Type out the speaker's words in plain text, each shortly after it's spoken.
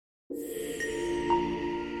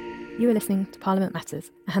You are listening to Parliament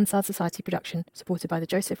Matters, a Hansard Society production supported by the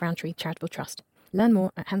Joseph Rowntree Charitable Trust. Learn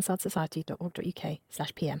more at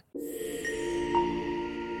hansardsociety.org.uk/pm.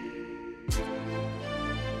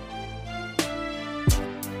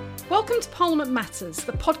 Welcome to Parliament Matters,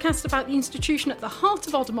 the podcast about the institution at the heart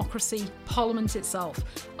of our democracy, Parliament itself.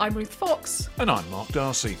 I'm Ruth Fox. And I'm Mark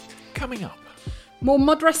Darcy. Coming up. More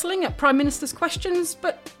mud wrestling at Prime Minister's questions,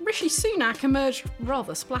 but Rishi Sunak emerged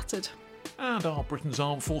rather splattered. And are Britain's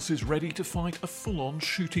armed forces ready to fight a full-on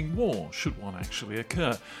shooting war, should one actually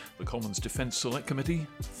occur? The Commons Defence Select Committee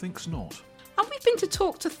thinks not. And we've been to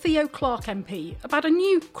talk to Theo Clark MP about a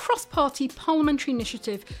new cross-party parliamentary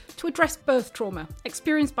initiative to address birth trauma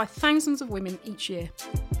experienced by thousands of women each year.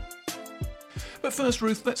 But first,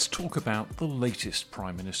 Ruth, let's talk about the latest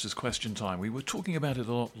Prime Minister's Question Time. We were talking about it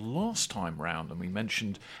a lot last time round, and we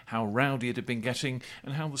mentioned how rowdy it had been getting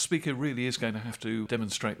and how the Speaker really is going to have to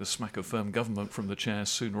demonstrate the smack of firm government from the chair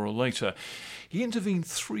sooner or later. He intervened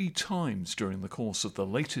 3 times during the course of the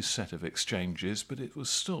latest set of exchanges, but it was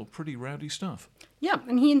still pretty rowdy stuff. Yeah,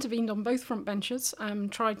 and he intervened on both front benches,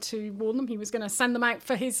 tried to warn them he was going to send them out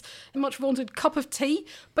for his much vaunted cup of tea,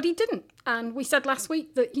 but he didn't. And we said last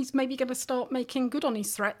week that he's maybe going to start making good on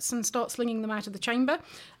his threats and start slinging them out of the chamber,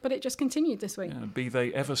 but it just continued this week. Yeah, be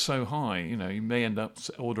they ever so high, he may end up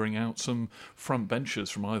ordering out some front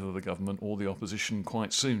benchers from either the government or the opposition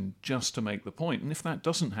quite soon just to make the point. And if that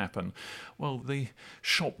doesn't happen, well, the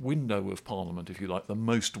shop window of Parliament, if you like, the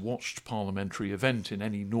most watched parliamentary event in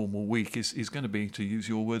any normal week is going to be, to use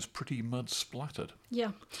your words, pretty mud-splattered.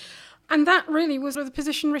 Yeah. And that really was the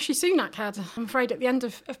position Rishi Sunak had. I'm afraid at the end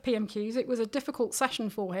of PMQs, it was a difficult session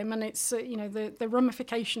for him, and it's the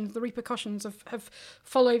ramifications, the repercussions have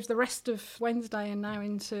followed the rest of Wednesday and now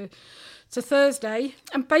into Thursday.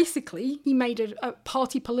 And basically, he made a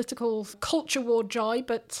party political culture war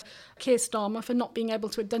jibe at Keir Starmer for not being able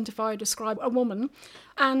to identify or describe a woman.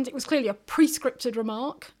 And it was clearly a pre-scripted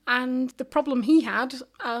remark. And the problem he had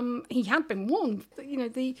been warned.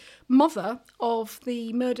 The mother of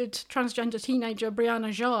the murdered transgender teenager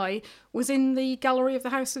Brianna Ghey was in the gallery of the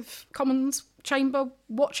House of Commons chamber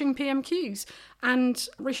watching PMQs. And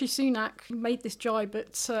Rishi Sunak made this jibe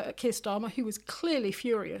at Keir Starmer, who was clearly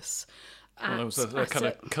furious. Well, there was a kind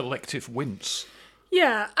of collective wince.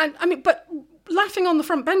 Yeah, but laughing on the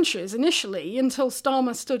front benches initially until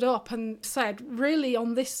Starmer stood up and said, really,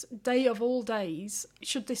 on this day of all days,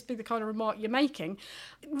 should this be the kind of remark you're making?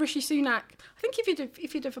 Rishi Sunak, I think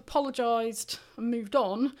if he'd have apologised and moved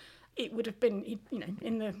on, it would have been,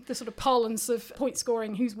 in the sort of parlance of point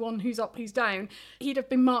scoring, who's won, who's up, who's down, he'd have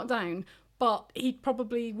been marked down. But he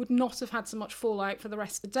probably would not have had so much fallout for the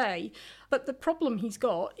rest of the day. But the problem he's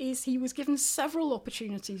got is he was given several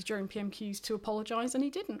opportunities during PMQs to apologise and he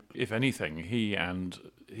didn't. If anything, he and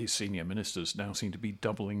his senior ministers now seem to be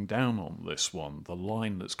doubling down on this one. The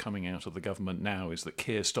line that's coming out of the government now is that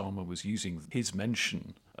Keir Starmer was using his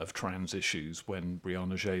mention of trans issues when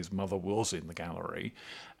Brianna Ghey's mother was in the gallery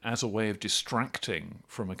as a way of distracting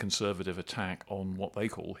from a Conservative attack on what they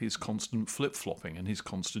call his constant flip-flopping and his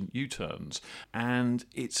constant U-turns. And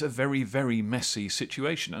it's a very, very messy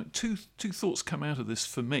situation. And two thoughts come out of this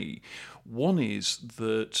for me. One is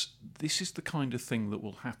that this is the kind of thing that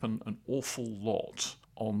will happen an awful lot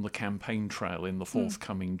on the campaign trail in the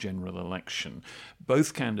forthcoming general election.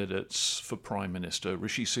 Both candidates for Prime Minister,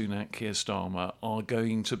 Rishi Sunak, Keir Starmer, are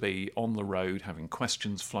going to be on the road having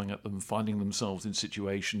questions flung at them, finding themselves in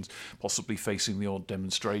situations, possibly facing the odd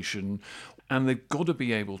demonstration, and they've got to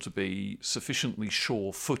be able to be sufficiently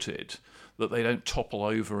sure-footed that they don't topple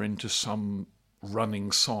over into some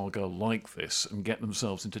running saga like this and get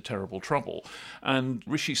themselves into terrible trouble. And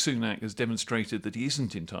Rishi Sunak has demonstrated that he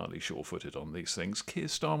isn't entirely sure-footed on these things. Keir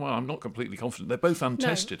Starmer, I'm not completely confident. They're both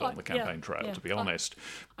untested on the campaign trail, to be honest.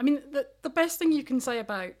 The best thing you can say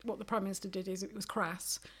about what the Prime Minister did is it was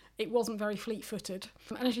crass. It wasn't very fleet-footed.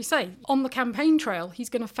 And as you say, on the campaign trail, he's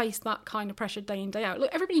going to face that kind of pressure day in, day out.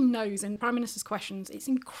 Look, everybody knows in Prime Minister's questions, it's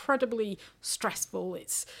incredibly stressful.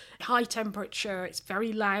 It's high temperature. It's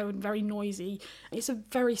very loud, very noisy. It's a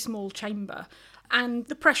very small chamber. And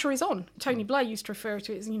the pressure is on. Tony Blair used to refer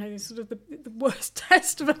to it as, sort of the worst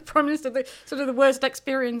test of a Prime Minister, the worst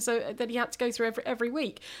experience that he had to go through every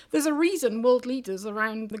week. There's a reason world leaders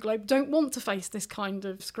around the globe don't want to face this kind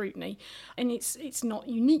of scrutiny. And it's not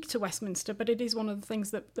unique to Westminster, but it is one of the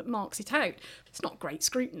things that marks it out. It's not great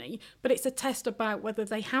scrutiny, but it's a test about whether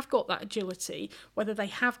they have got that agility, whether they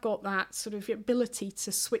have got that sort of ability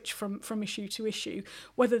to switch from issue to issue,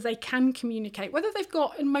 whether they can communicate, whether they've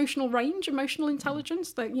got emotional range, emotional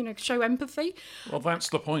intelligence, that, show empathy. Well, that's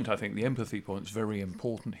the point. I think the empathy point is very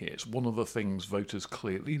important here. It's one of the things voters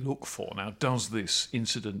clearly look for. Now, does this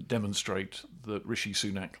incident demonstrate that Rishi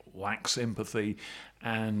Sunak lacks empathy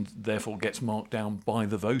and therefore gets marked down by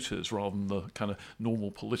the voters rather than the kind of normal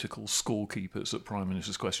political scorekeepers at Prime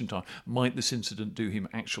Minister's Question Time? Might this incident do him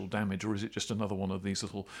actual damage, or is it just another one of these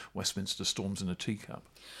little Westminster storms in a teacup?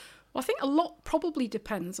 Well, I think a lot probably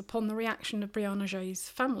depends upon the reaction of Brianna Jay's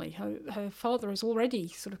family. Her father has already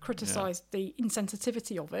sort of criticised the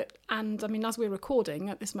insensitivity of it. And, I mean, as we're recording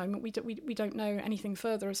at this moment, we don't know anything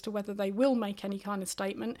further as to whether they will make any kind of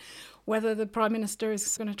statement, whether the Prime Minister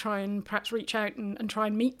is going to try and perhaps reach out and try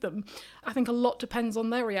and meet them. I think a lot depends on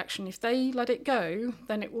their reaction. If they let it go,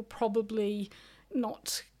 then it will probably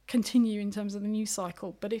not continue in terms of the news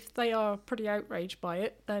cycle. But if they are pretty outraged by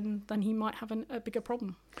it, then he might have a bigger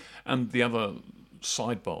problem. And the other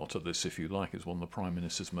sidebar to this, if you like, is one of the Prime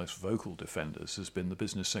Minister's most vocal defenders has been the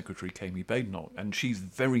Business Secretary, Kami Badenoch, and she's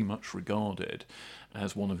very much regarded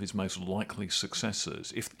as one of his most likely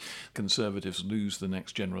successors. If Conservatives lose the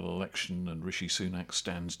next general election and Rishi Sunak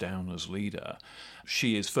stands down as leader,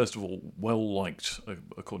 she is, first of all, well liked,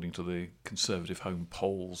 according to the Conservative Home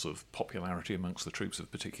polls of popularity amongst the troops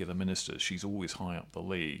of particular ministers. She's always high up the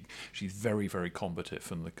league. She's very, very combative,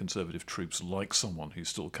 and the Conservative troops like someone who's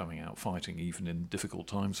still coming out fighting, even in difficult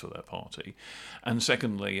times for their party. And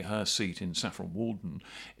secondly, her seat in Saffron Walden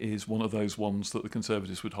is one of those ones that the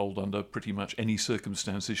Conservatives would hold under pretty much any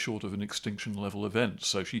circumstances short of an extinction level event.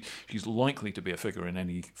 So she's likely to be a figure in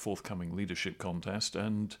any forthcoming leadership contest,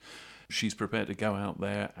 and she's prepared to go out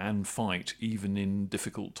there and fight even in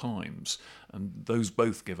difficult times. And those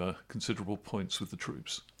both give her considerable points with the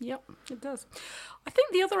troops. Yep, it does. I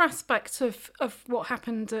think the other aspect of what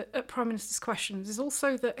happened at Prime Minister's Questions is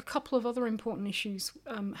also that a couple of other important issues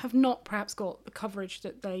have not perhaps got the coverage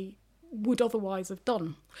that they would otherwise have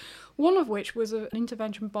done. One of which was an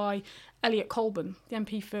intervention by Elliot Colburn, the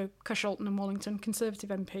MP for Cushalton and Wallington, Conservative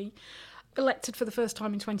MP, elected for the first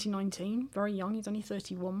time in 2019, very young, he's only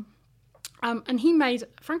 31. And he made,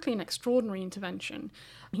 frankly, an extraordinary intervention.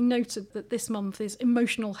 He noted that this month is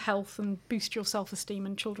Emotional Health and Boost Your Self-Esteem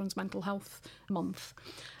and Children's Mental Health Month.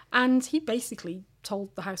 And he basically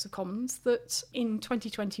told the House of Commons that in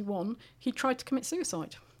 2021 he tried to commit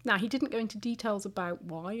suicide. Now, he didn't go into details about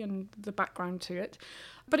why and the background to it,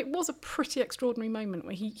 but it was a pretty extraordinary moment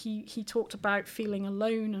where he talked about feeling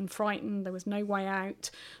alone and frightened. There was no way out.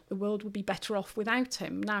 The world would be better off without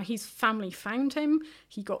him. Now, his family found him.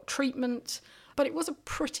 He got treatment. But it was a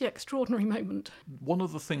pretty extraordinary moment. One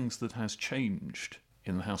of the things that has changed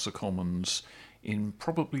in the House of Commons in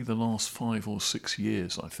probably the last 5 or 6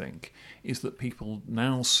 years, I think, is that people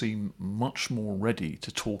now seem much more ready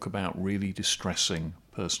to talk about really distressing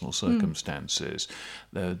personal circumstances.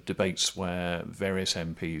 There are debates where various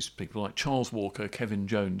MPs, people like Charles Walker, Kevin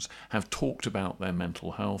Jones, have talked about their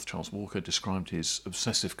mental health. Charles Walker described his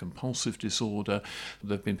obsessive-compulsive disorder.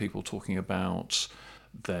 There have been people talking about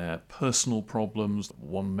their personal problems.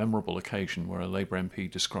 One memorable occasion where a Labour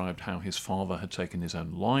MP described how his father had taken his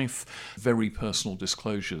own life. Very personal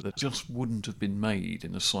disclosure that just wouldn't have been made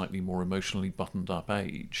in a slightly more emotionally buttoned-up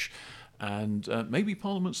age. And maybe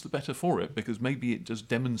Parliament's the better for it, because maybe it does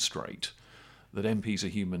demonstrate that MPs are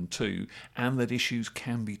human too, and that issues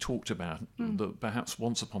can be talked about that perhaps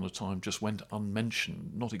once upon a time just went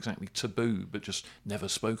unmentioned, not exactly taboo, but just never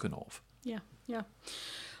spoken of. Yeah.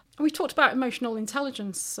 We talked about emotional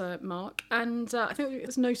intelligence, Mark, and I think it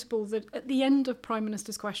was notable that at the end of Prime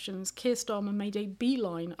Minister's Questions, Keir Starmer made a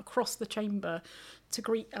beeline across the chamber to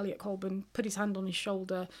greet Elliot Colburn, put his hand on his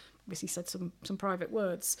shoulder, obviously said some private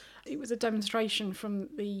words. It was a demonstration from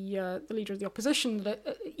the leader of the opposition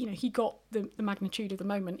that he got the magnitude of the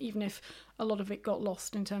moment, even if a lot of it got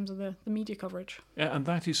lost in terms of the media coverage. Yeah, and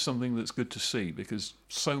that is something that's good to see, because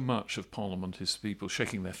so much of Parliament is people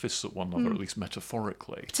shaking their fists at one another, at least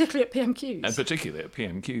metaphorically. Particularly at PMQs. And particularly at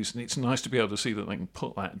PMQs, and it's nice to be able to see that they can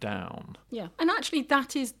put that down. Yeah, and actually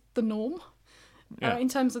that is the norm. In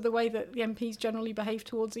terms of the way that the MPs generally behave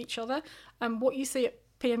towards each other. What you see at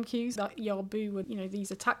PMQs, that Yarboo and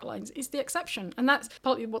these attack lines, is the exception. And that's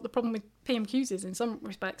partly what the problem with PMQs is in some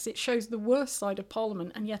respects. It shows the worst side of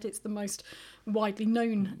Parliament, and yet it's the most widely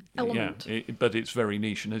known element. Yeah, but it's very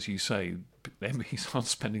niche, and as you say, MPs aren't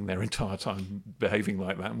spending their entire time behaving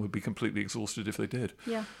like that and would be completely exhausted if they did.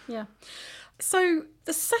 Yeah. So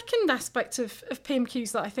the second aspect of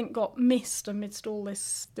PMQs that I think got missed amidst all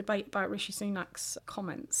this debate about Rishi Sunak's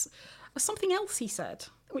comments was something else he said,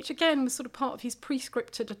 which again was sort of part of his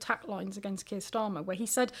pre-scripted attack lines against Keir Starmer, where he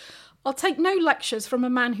said, "I'll take no lectures from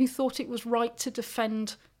a man who thought it was right to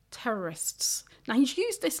defend terrorists. Now, he's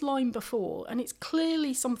used this line before, and it's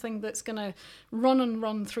clearly something that's going to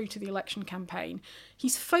run through to the election campaign.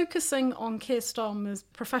 He's focusing on Keir Starmer's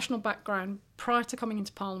professional background prior to coming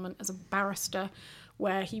into Parliament as a barrister,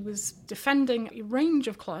 where he was defending a range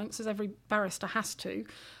of clients, as every barrister has to.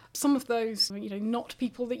 Some of those, not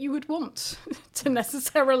people that you would want to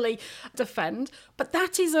necessarily defend. But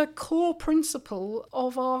that is a core principle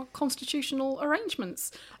of our constitutional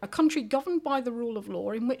arrangements. A country governed by the rule of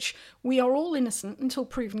law in which we are all innocent until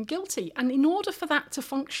proven guilty. And in order for that to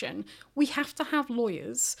function, we have to have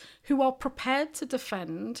lawyers who are prepared to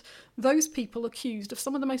defend those people accused of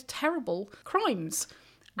some of the most terrible crimes.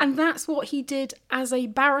 And that's what he did as a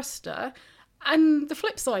barrister. And the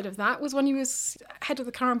flip side of that was when he was head of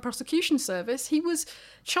the Crown Prosecution Service, he was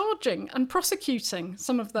charging and prosecuting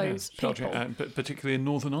some of those people. Particularly in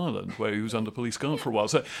Northern Ireland, where he was under police guard for a while.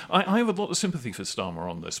 So I have a lot of sympathy for Starmer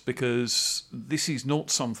on this, because this is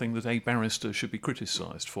not something that a barrister should be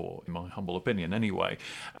criticised for, in my humble opinion anyway.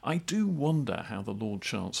 I do wonder how the Lord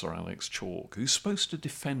Chancellor, Alex Chalk, who's supposed to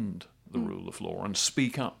defend the rule of law and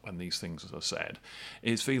speak up when these things are said,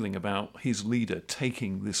 is feeling about his leader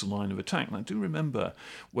taking this line of attack. And I do remember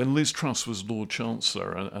when Liz Truss was Lord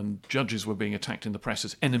Chancellor and judges were being attacked in the press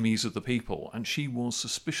as enemies of the people, and she was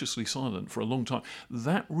suspiciously silent for a long time.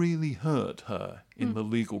 That really hurt her in the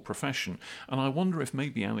legal profession. And I wonder if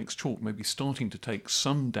maybe Alex Chalk may be starting to take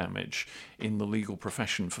some damage in the legal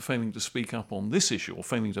profession for failing to speak up on this issue or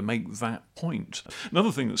failing to make that point.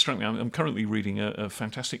 Another thing that struck me, I'm currently reading a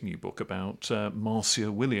fantastic new book about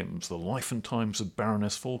Marcia Williams, The Life and Times of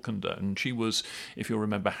Baroness Falkender. And she was, if you'll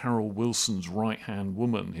remember, Harold Wilson's right-hand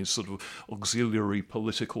woman, his sort of auxiliary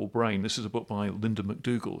political brain. This is a book by Linda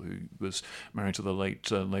McDougall, who was married to the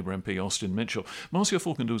late Labour MP Austin Mitchell. Marcia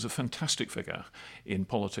Falkender was a fantastic figure in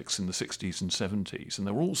politics in the 60s and 70s, and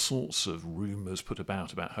there were all sorts of rumours put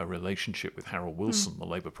about her relationship with Harold Wilson, the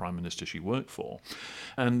Labour Prime Minister she worked for.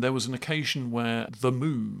 And there was an occasion where The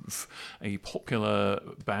Move, a popular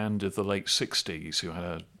band of the late 60s who had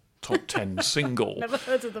a top 10 single. Never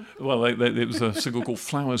heard of them. Well, it was a single called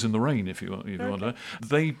Flowers in the Rain, if you want to know.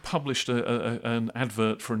 They published an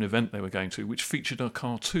advert for an event they were going to, which featured a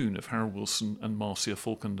cartoon of Harold Wilson and Marcia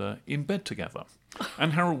Falkender in bed together.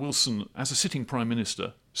 And Harold Wilson, as a sitting Prime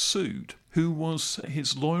Minister, sued. Who was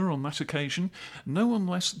his lawyer on that occasion? No one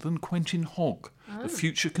less than Quentin Hogg, the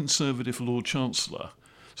future Conservative Lord Chancellor.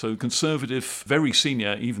 So Conservative, very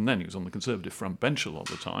senior, even then he was on the Conservative front bench a lot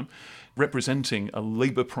of the time, representing a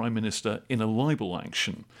Labour Prime Minister in a libel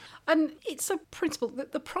action. And it's a principle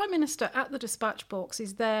that the Prime Minister at the dispatch box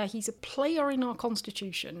is there. He's a player in our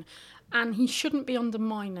constitution, and he shouldn't be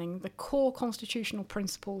undermining the core constitutional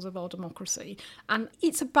principles of our democracy. And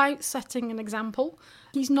it's about setting an example.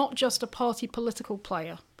 He's not just a party political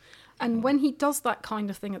player. And when he does that kind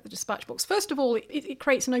of thing at the dispatch box, first of all, it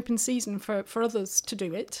creates an open season for others to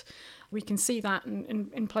do it. We can see that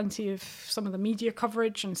in plenty of some of the media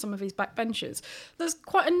coverage and some of his backbenchers. There's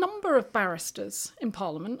quite a number of barristers in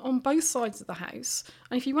Parliament on both sides of the House.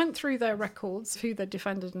 And if you went through their records, who they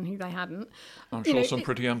defended and who they hadn't... I'm sure some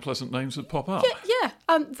pretty unpleasant names would pop up. Yeah.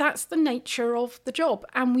 That's the nature of the job.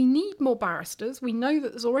 And we need more barristers. We know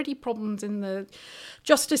that there's already problems in the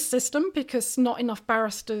justice system because not enough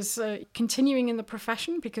barristers are continuing in the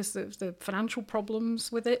profession because of the financial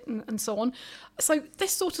problems with it and so on. So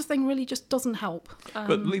this sort of thing really just doesn't help.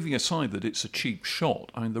 But leaving aside that it's a cheap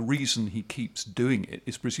shot, I mean, the reason he keeps doing it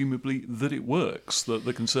is presumably that it works, that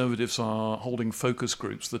the Conservatives are holding focus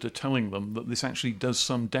groups that are telling them that this actually does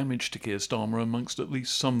some damage to Keir Starmer amongst at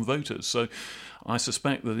least some voters. So I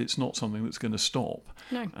suspect that it's not something that's going to stop.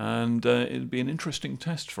 No. And it'd be an interesting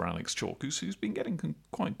test for Alex Chalk, who's been getting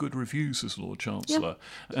quite good reviews as Lord Chancellor,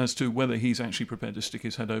 as to whether he's actually prepared to stick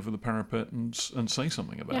his head over the parapet and say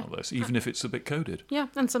something about this, even if it's a bit coded. Yeah,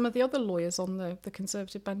 and some of the other lawyers on the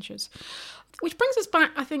Conservative benches. Which brings us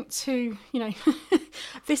back, I think, to,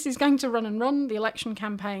 this is going to run, the election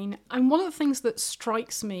campaign. And one of the things that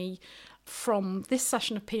strikes me from this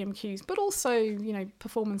session of PMQs, but also,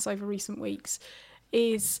 performance over recent weeks,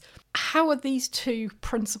 is how are these two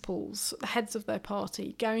principals, the heads of their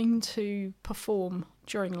party, going to perform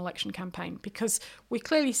during an election campaign? Because we're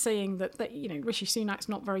clearly seeing that Rishi Sunak's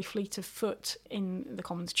not very fleet of foot in the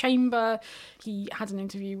Commons chamber. He had an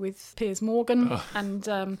interview with Piers Morgan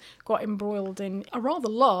and got embroiled in a rather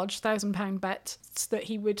large £1,000 bet that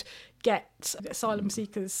he would get asylum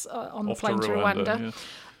seekers on the plane to Rwanda. Yeah.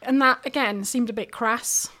 And that, again, seemed a bit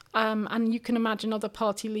crass. And you can imagine other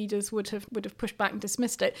party leaders would have pushed back and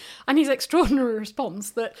dismissed it. And his extraordinary response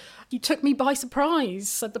that, "You took me by surprise,"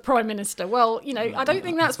 said the Prime Minister. Well, I don't don't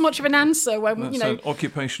think that's much of an answer when, That's an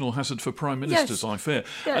occupational hazard for prime ministers, I fear.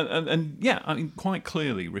 Yeah. And I mean, quite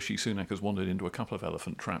clearly, Rishi Sunak has wandered into a couple of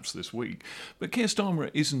elephant traps this week. But Keir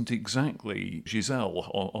Starmer isn't exactly Giselle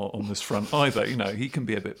on this front either. He can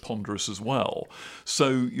be a bit ponderous as well. So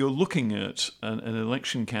you're looking at an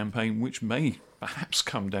election campaign which may perhaps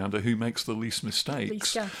come down to who makes the least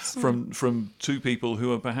mistakes from two people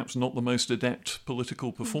who are perhaps not the most adept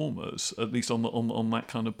political performers, at least on that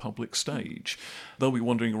kind of public stage. They'll be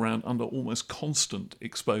wandering around under almost constant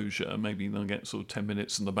exposure. Maybe they'll get sort of 10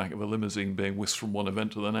 minutes in the back of a limousine being whisked from one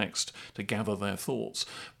event to the next to gather their thoughts.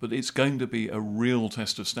 But it's going to be a real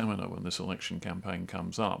test of stamina when this election campaign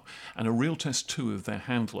comes up, and a real test too of their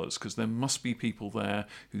handlers, because there must be people there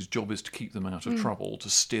whose job is to keep them out of trouble, to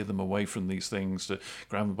steer them away from these things, to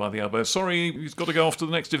grab them by the elbow. Sorry, he's got to go off to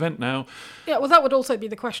the next event now. Yeah, well, that would also be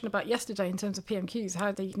the question about yesterday in terms of PMQs,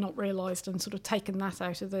 how they'd not realised and sort of taken that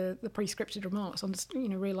out of the pre-scripted remarks,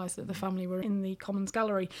 realised that the family were in the Commons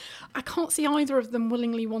gallery. I can't see either of them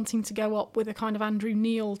willingly wanting to go up with a kind of Andrew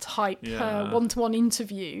Neil type one-to-one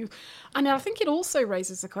interview. And I think it also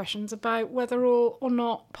raises the questions about whether or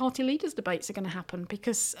not party leaders' debates are going to happen,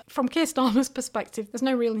 because from Keir Starmer's perspective, there's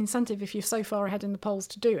no real incentive if you're so far ahead in the polls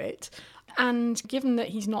to do it. And given that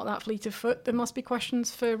he's not that fleet of foot, there must be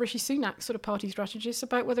questions for Rishi Sunak, sort of party strategists,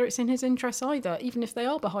 about whether it's in his interests either, even if they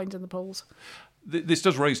are behind in the polls. This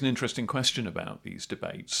does raise an interesting question about these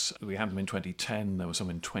debates. We had them in 2010, there were some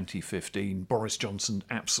in 2015. Boris Johnson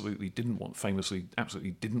famously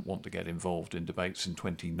didn't want to get involved in debates in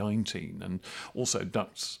 2019, and also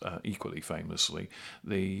ducked, equally famously,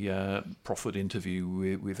 the proffered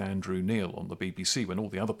interview with Andrew Neil on the BBC when all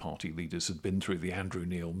the other party leaders had been through the Andrew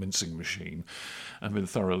Neil mincing machine and been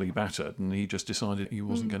thoroughly battered, and he just decided he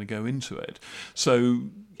wasn't going to go into it. So,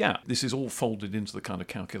 this is all folded into the kind of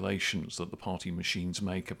calculations that the party machines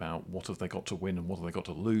make about what have they got to win and what have they got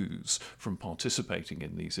to lose from participating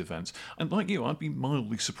in these events. And like you, I'd be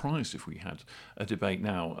mildly surprised if we had a debate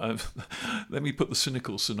now. Let me put the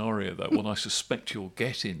cynical scenario, though. What I suspect you'll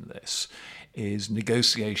get in this is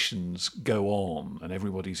negotiations go on and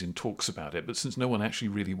everybody's in talks about it, but since no one actually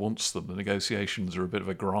really wants them, the negotiations are a bit of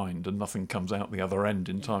a grind and nothing comes out the other end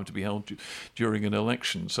in time to be held during an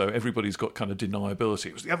election. So everybody's got kind of deniability.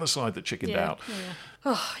 It was the other side that chickened out. Yeah.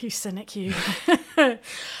 Oh, you cynic, you.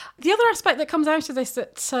 The other aspect that comes out of this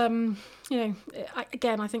that,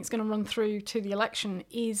 again, I think is going to run through to the election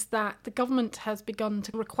is that the government has begun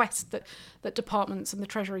to request that departments and the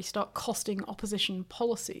Treasury start costing opposition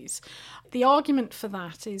policies. The argument for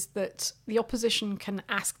that is that the opposition can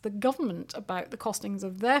ask the government about the costings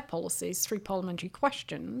of their policies through parliamentary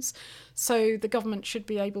questions, so the government should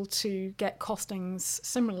be able to get costings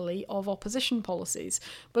similarly of opposition policies.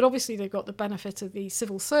 But obviously they've got the benefit of the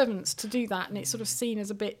civil servants to do that, and it's sort of seen as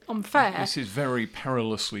a bit unfair. This is very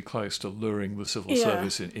perilously close to luring the civil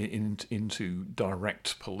service into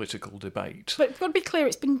direct political debate. But it's got to be clear,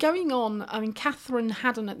 it's been going on. I mean, Catherine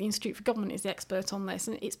Haddon at the Institute for Government is the expert on this,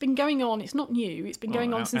 and it's been going on. It's not new. It's been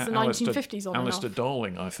going on since the 1950s. Alistair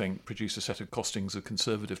Darling, I think, produced a set of costings of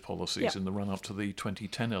Conservative policies in the run-up to the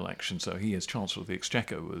 2010 election. So he, as Chancellor of the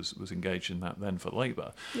Exchequer, was engaged in that then for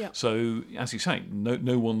Labour. Yeah. So, as you say,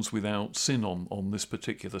 no one's without sin on this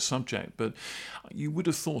particular subject. But you would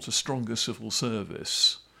have thought a stronger civil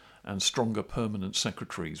service and stronger permanent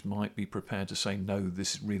secretaries might be prepared to say, no,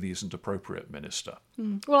 this really isn't appropriate, Minister.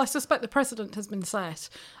 Well, I suspect the precedent has been set.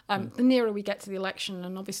 The nearer we get to the election,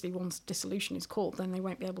 and obviously once dissolution is called, then they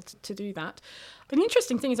won't be able to do that. But the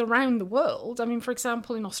interesting thing is around the world, I mean, for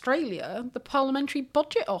example, in Australia, the Parliamentary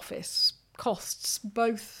Budget Office costs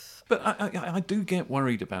both. But I do get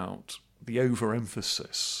worried about the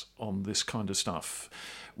overemphasis on this kind of stuff.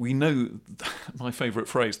 We know, my favourite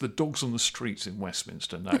phrase, the dogs on the streets in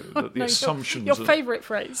Westminster know that the assumptions your favourite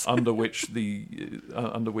phrase under which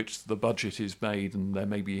the budget is made and there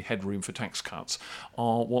may be headroom for tax cuts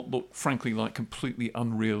are what look frankly like completely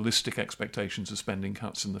unrealistic expectations of spending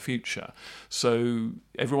cuts in the future. So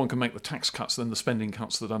everyone can make the tax cuts, then the spending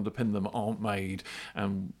cuts that underpin them aren't made,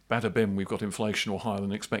 and bada bim, we've got inflation or higher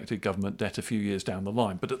than expected government debt a few years down the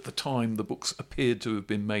line. But at the time, the books appeared to have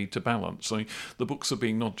been made to balance. So the books are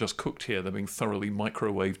being not just cooked here, they're being thoroughly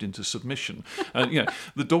microwaved into submission.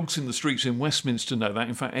 The dogs in the streets in Westminster know that.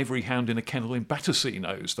 In fact, every hound in a kennel in Battersea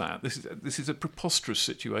knows that. This is a preposterous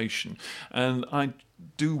situation, and I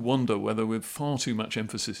do wonder whether with far too much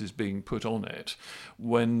emphasis is being put on it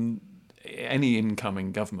when any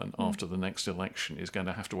incoming government after the next election is going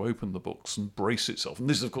to have to open the books and brace itself. And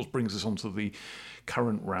this, of course, brings us on to the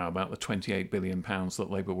current row about the £28 billion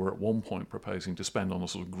that Labour were at one point proposing to spend on a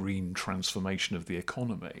sort of green transformation of the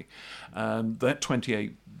economy. That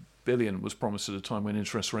 £28 billion was promised at a time when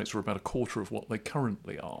interest rates were about a quarter of what they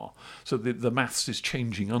currently are. So the maths is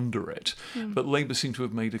changing under it. But Labour seem to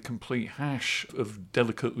have made a complete hash of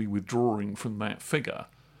delicately withdrawing from that figure.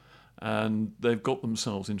 And they've got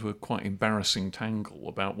themselves into a quite embarrassing tangle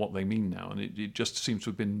about what they mean now, and it just seems to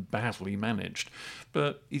have been badly managed.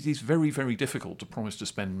 But it is very, very difficult to promise to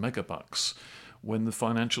spend megabucks when the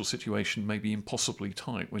financial situation may be impossibly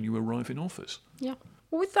tight when you arrive in office. Yeah.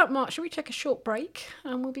 Well, with that, Mark, shall we take a short break?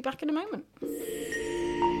 And we'll be back in a moment.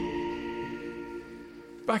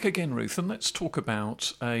 Back again, Ruth, and let's talk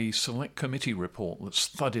about a select committee report that's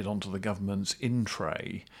thudded onto the government's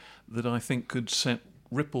in-tray that I think could set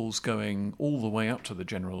ripples going all the way up to the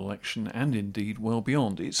general election and indeed well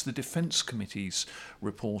beyond. It's the Defence Committee's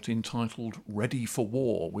report entitled Ready for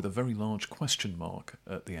War, with a very large question mark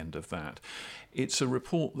at the end of that. It's a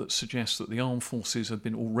report that suggests that the armed forces have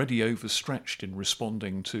been already overstretched in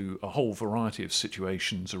responding to a whole variety of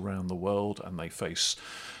situations around the world, and they face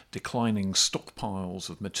declining stockpiles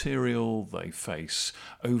of material, they face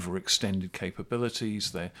overextended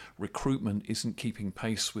capabilities, their recruitment isn't keeping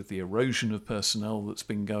pace with the erosion of personnel that's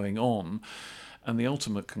been going on. And the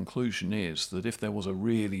ultimate conclusion is that if there was a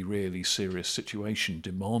really, really serious situation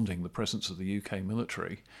demanding the presence of the UK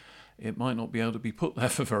military, it might not be able to be put there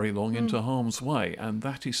for very long into harm's way. And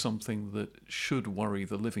that is something that should worry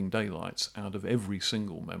the living daylights out of every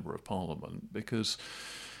single member of Parliament, because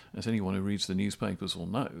as anyone who reads the newspapers will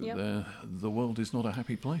know, the world is not a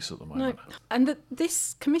happy place at the moment. No. And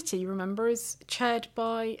this committee, remember, is chaired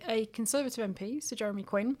by a Conservative MP, Sir Jeremy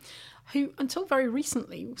Quinn, who until very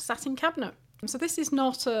recently sat in Cabinet. So this is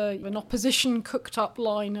not an opposition cooked-up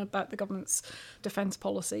line about the government's defence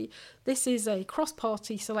policy. This is a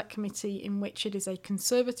cross-party select committee in which it is a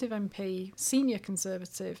Conservative MP, senior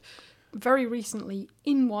Conservative, very recently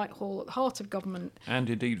in Whitehall at the heart of government.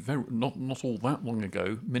 And indeed, not all that long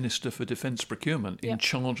ago, Minister for Defence Procurement in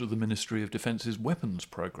charge of the Ministry of Defence's weapons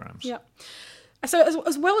programmes. Yeah. So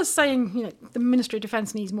as well as saying, the Ministry of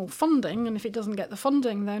Defence needs more funding, and if it doesn't get the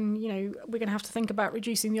funding, then, we're going to have to think about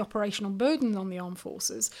reducing the operational burden on the armed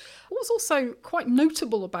forces. What was also quite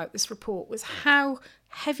notable about this report was how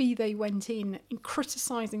heavy they went in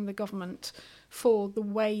criticising the government for the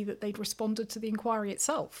way that they'd responded to the inquiry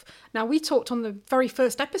itself. Now, we talked on the very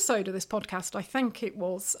first episode of this podcast, I think it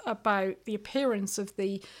was, about the appearance of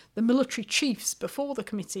the military chiefs before the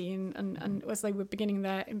committee and as they were beginning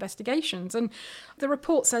their investigations. And the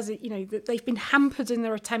report says that they've been hampered in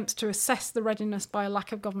their attempts to assess the readiness by a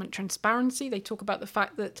lack of government transparency. They talk about the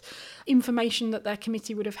fact that information that their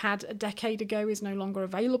committee would have had a decade ago is no longer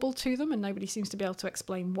available to them, and nobody seems to be able to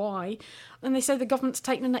explain why. And they say the government's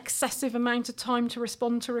taken an excessive amount of time to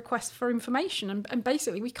respond to requests for information, and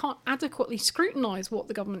basically we can't adequately scrutinise what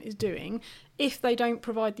the government is doing if they don't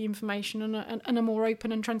provide the information and are more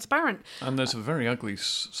open and transparent. And there's a very ugly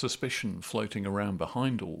suspicion floating around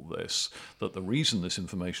behind all this that the reason this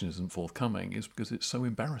information isn't forthcoming is because it's so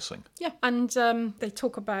embarrassing. Yeah, and they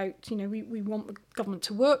talk about, we want the government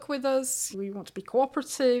to work with us, we want to be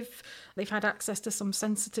cooperative. They've had access to some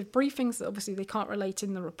sensitive briefings that obviously they can't relate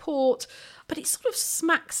in the report, but it sort of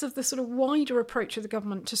smacks of the sort of wider approach of the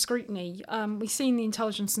government to scrutiny. We've seen the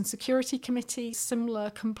Intelligence and Security Committee,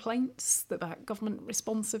 similar complaints about government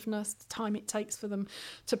responsiveness, the time it takes for them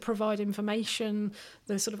to provide information,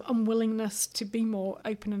 the sort of unwillingness to be more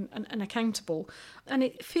open and accountable. And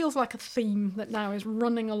it feels like a theme that now is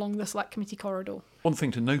running along the Select Committee corridor. One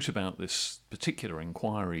thing to note about this particular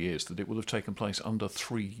inquiry is that it will have taken place under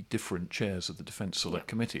 3 different chairs of the Defence Select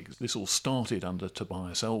Committee. This all started under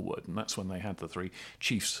Tobias Ellwood, and that's when they had the 3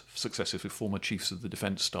 chiefs, successively former chiefs of the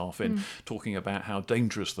defence staff in, talking about how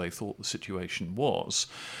dangerous they thought the situation was.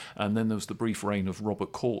 And then there was the brief reign of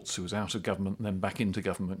Robert Courts, who was out of government and then back into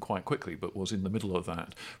government quite quickly, but was in the middle of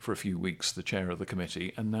that for a few weeks, the chair of the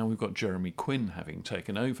committee. And now we've got Jeremy Quinn having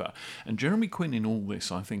taken over. And Jeremy Quinn in all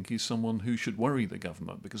this, I think, is someone who should worry the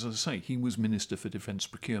government, because, as I say, he was Minister for Defence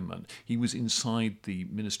Procurement. He was inside the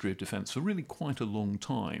Ministry of Defence for really quite a long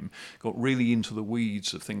time, got really into the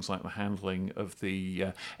weeds of things like the handling of the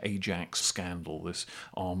Ajax scandal, this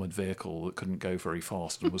armoured vehicle that couldn't go very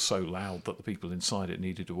fast and was so loud that the people inside it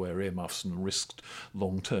needed to wear earmuffs and risked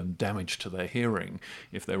long-term damage to their hearing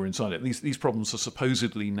if they were inside it. These problems are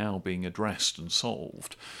supposedly now being addressed and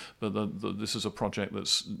solved, but this is a project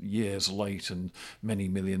that's years late and many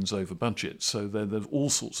millions over budget, so There's all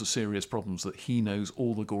sorts of serious problems that he knows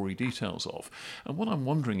all the gory details of. And what I'm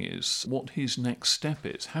wondering is what his next step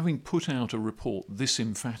is. Having put out a report this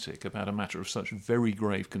emphatic about a matter of such very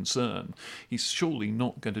grave concern, he's surely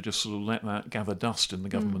not going to just sort of let that gather dust in the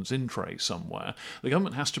government's in tray somewhere. The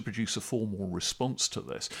government has to produce a formal response to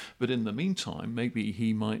this. But in the meantime, maybe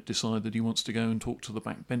he might decide that he wants to go and talk to the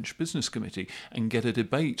Backbench Business Committee and get a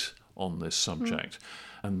debate on this subject.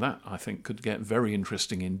 And that, I think, could get very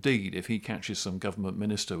interesting indeed if he catches some government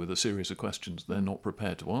minister with a series of questions they're not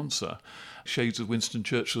prepared to answer. Shades of Winston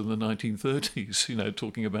Churchill in the 1930s,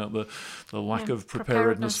 talking about the lack of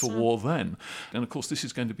preparedness for war then. And, of course, this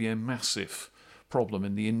is going to be a massive problem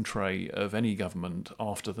in the in-tray of any government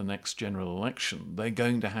after the next general election. They're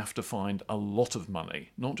going to have to find a lot of money,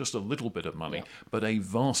 not just a little bit of money, but a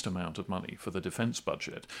vast amount of money for the defence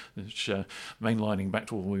budget, which, mainlining back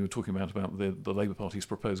to what we were talking about the Labour Party's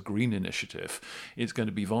proposed Green Initiative, is going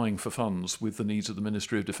to be vying for funds with the needs of the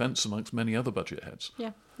Ministry of Defence amongst many other budget heads.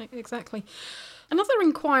 Yeah, exactly. Another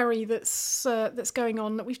inquiry that's going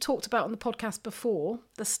on that we've talked about on the podcast before,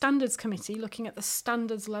 the Standards Committee, looking at the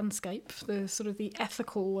standards landscape, the sort of the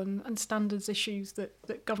ethical and standards issues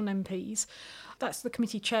that govern MPs. That's the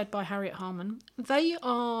committee chaired by Harriet Harman. They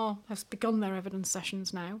have begun their evidence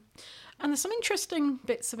sessions now. And there's some interesting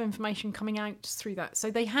bits of information coming out through that.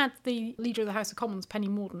 So they had the Leader of the House of Commons, Penny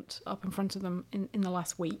Mordaunt, up in front of them in the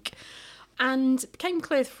last week. And it became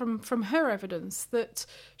clear from her evidence that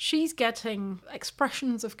she's getting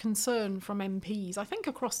expressions of concern from MPs, I think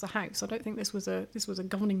across the House. I don't think this was a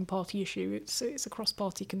governing party issue. It's a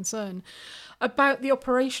cross-party concern about the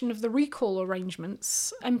operation of the recall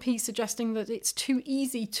arrangements. MPs suggesting that it's too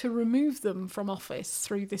easy to remove them from office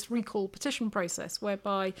through this recall petition process,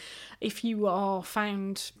 whereby if you are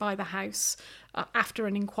found by the House after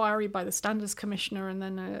an inquiry by the Standards Commissioner and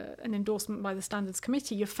then an endorsement by the Standards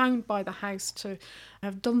Committee, you're found by the House to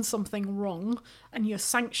have done something wrong and you're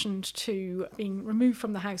sanctioned to being removed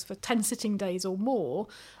from the House for 10 sitting days or more,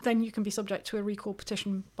 then you can be subject to a recall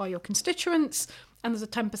petition by your constituents. And there's a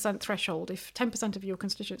 10% threshold. If 10% of your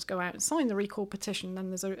constituents go out and sign the recall petition, then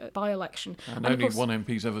there's a by-election. And only one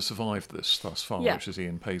MP's ever survived this thus far, which is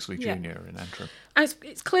Ian Paisley Jr. in Antrim. And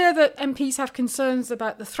it's clear that MPs have concerns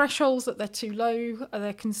about the thresholds, that they're too low.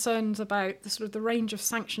 They're concerned about the sort of the range of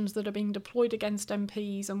sanctions that are being deployed against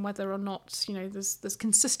MPs and whether or not there's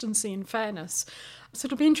consistency and fairness. So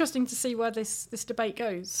it'll be interesting to see where this debate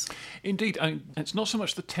goes. Indeed, it's not so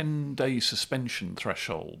much the 10-day suspension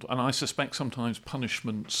threshold, and I suspect sometimes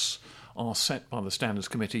punishments are set by the Standards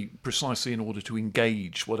Committee precisely in order to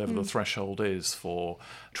engage whatever the threshold is for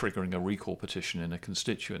triggering a recall petition in a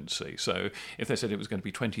constituency. So if they said it was going to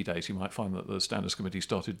be 20 days, you might find that the Standards Committee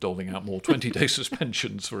started doling out more 20-day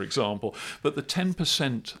suspensions, for example. But the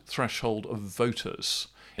 10% threshold of voters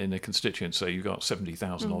in a constituency, you've got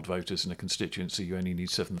 70,000 odd voters in a constituency, you only need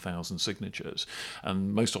 7,000 signatures.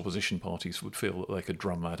 And most opposition parties would feel that they could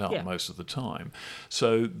drum that up most of the time.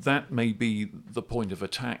 So that may be the point of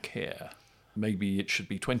attack here. Maybe it should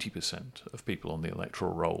be 20% of people on the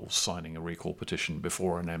electoral rolls signing a recall petition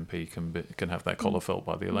before an MP can have their collar felt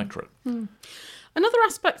by the electorate. Another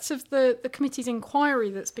aspect of the committee's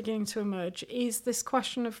inquiry that's beginning to emerge is this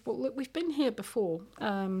question of, well, look, we've been here before.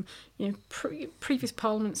 Previous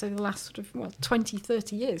parliaments over the last 20,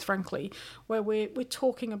 30 years, frankly, where we're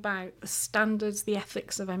talking about the standards, the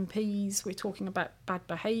ethics of MPs, we're talking about bad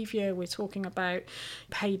behaviour, we're talking about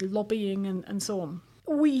paid lobbying and so on.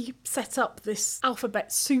 We set up this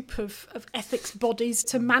alphabet soup of ethics bodies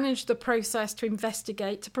to manage the process, to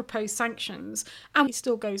investigate, to propose sanctions, and it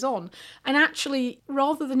still goes on. And actually,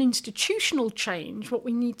 rather than institutional change, what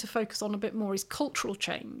we need to focus on a bit more is cultural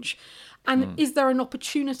change. And is there an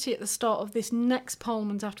opportunity at the start of this next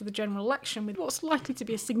parliament after the general election, with what's likely to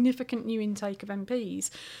be a significant new intake of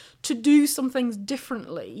MPs, to do some things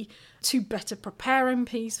differently, to better prepare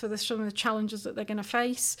MPs for some of the challenges that they're going to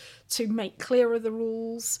face, to make clearer the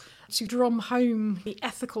rules, to drum home the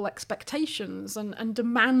ethical expectations and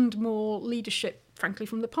demand more leadership, frankly,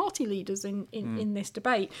 from the party leaders in this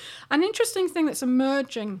debate. An interesting thing that's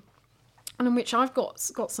emerging, and in which I've got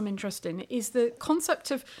some interest in, is the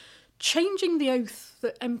concept of changing the oath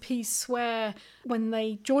that MPs swear when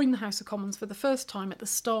they join the House of Commons for the first time at the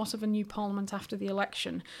start of a new parliament after the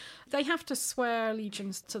election. They have to swear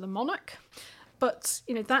allegiance to the monarch, but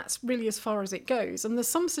that's really as far as it goes. And there's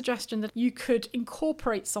some suggestion that you could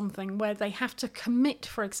incorporate something where they have to commit,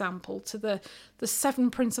 for example, to the 7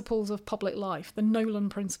 principles of public life, the Nolan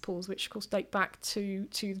principles, which of course date back to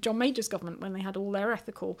John Major's government when they had all their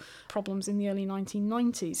ethical problems in the early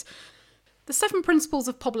 1990s. The 7 principles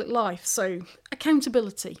of public life, so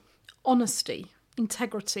accountability, honesty,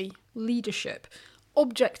 integrity, leadership,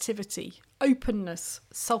 objectivity, openness,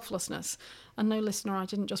 selflessness. And no, listener, I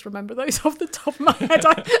didn't just remember those off the top of my head.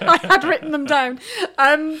 I had written them down.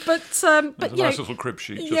 But a nice little crib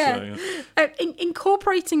sheet.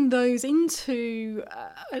 Incorporating those into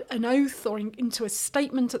an oath or into a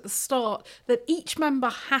statement at the start that each member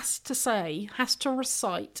has to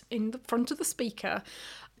recite in the front of the speaker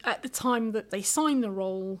at the time that they sign the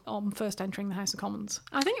roll on first entering the House of Commons.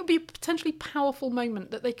 I think it would be a potentially powerful moment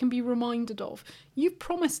that they can be reminded of. You've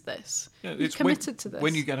promised this. You've committed to this.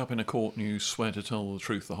 When you get up in a court and you swear to tell the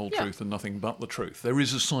truth, the whole truth, and nothing but the truth, there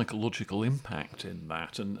is a psychological impact in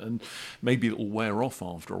that, and maybe it'll wear off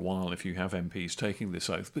after a while if you have MPs taking this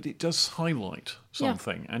oath, but it does highlight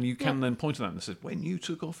something, and you can then point to that and say, when you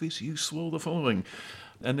took office, you swore the following.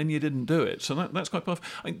 And then you didn't do it. So that's quite powerful.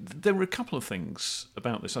 There were a couple of things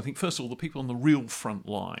about this. I think, first of all, the people on the real front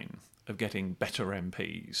line of getting better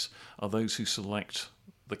MPs are those who select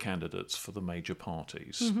the candidates for the major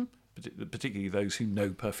parties. Mm-hmm. Particularly those who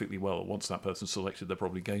know perfectly well that once that person's selected, they're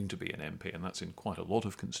probably going to be an MP, and that's in quite a lot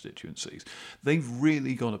of constituencies. They've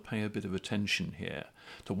really got to pay a bit of attention here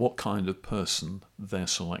to what kind of person they're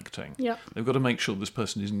selecting. Yep. They've got to make sure this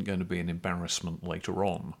person isn't going to be an embarrassment later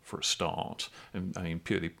on, for a start, in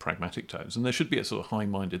purely pragmatic terms. And there should be a sort of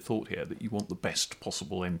high-minded thought here that you want the best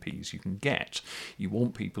possible MPs you can get. You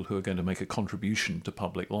want people who are going to make a contribution to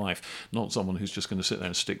public life, not someone who's just going to sit there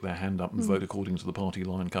and stick their hand up and vote according to the party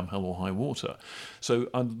line, come hell or high water. So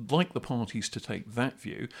I'd like the parties to take that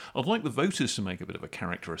view. I'd like the voters to make a bit of a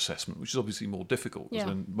character assessment, which is obviously more difficult because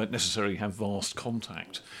they won't necessarily have vast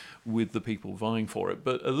contact with the people vying for it,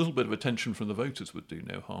 but a little bit of attention from the voters would do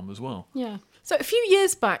no harm as well. Yeah. So a few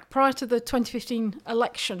years back, prior to the 2015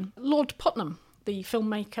 election, Lord Putnam, the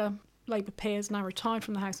filmmaker, Labour peers, now retired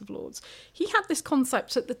from the House of Lords, he had this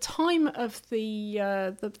concept at the time of the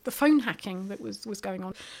phone hacking that was going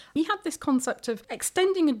on. He had this concept of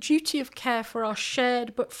extending a duty of care for our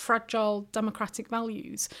shared but fragile democratic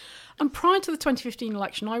values. And prior to the 2015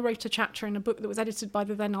 election, I wrote a chapter in a book that was edited by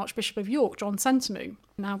the then Archbishop of York, John Sentamu,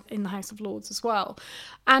 now in the House of Lords as well.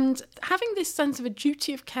 And having this sense of a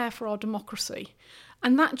duty of care for our democracy,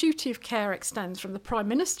 and that duty of care extends from the Prime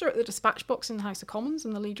Minister at the dispatch box in the House of Commons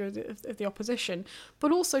and the leader of the opposition,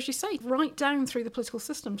 but also, as you say, right down through the political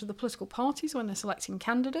system to the political parties when they're selecting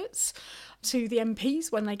candidates, to the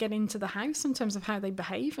MPs when they get into the House in terms of how they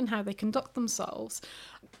behave and how they conduct themselves.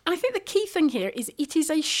 And I think the key thing here is it is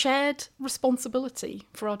a shared responsibility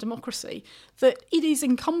for our democracy that it is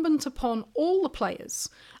incumbent upon all the players,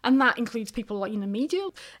 and that includes people like in the media,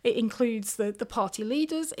 it includes the party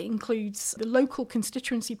leaders, it includes the local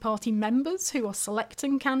constituency party members who are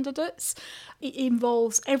selecting candidates, it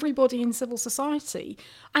involves everybody in civil society.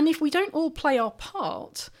 And if we don't all play our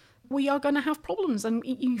part, we are going to have problems, and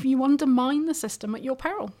you undermine the system at your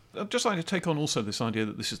peril. I'd just like to take on also this idea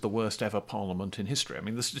that this is the worst ever parliament in history. I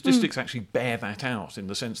mean, the statistics actually bear that out in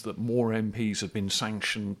the sense that more MPs have been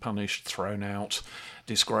sanctioned, punished, thrown out,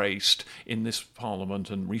 disgraced in this parliament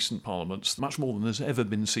and recent parliaments, much more than has ever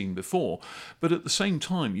been seen before. But at the same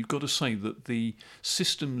time, you've got to say that the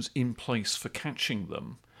systems in place for catching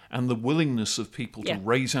them and the willingness of people to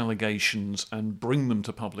raise allegations and bring them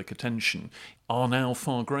to public attention are now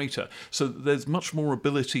far greater. So there's much more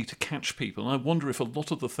ability to catch people. And I wonder if a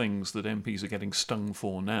lot of the things that MPs are getting stung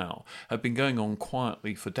for now have been going on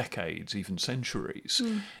quietly for decades, even centuries.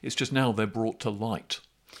 It's just now they're brought to light.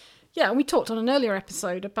 Yeah, and we talked on an earlier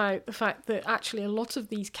episode about the fact that actually a lot of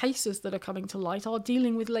these cases that are coming to light are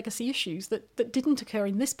dealing with legacy issues that didn't occur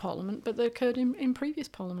in this parliament, but that occurred in previous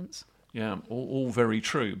parliaments. Yeah, all very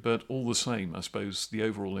true, but all the same, I suppose the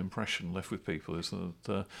overall impression left with people is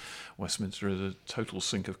that Westminster is a total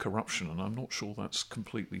sink of corruption, and I'm not sure that's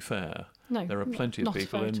completely fair. No, there are plenty of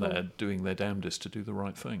people in there doing their damnedest to do the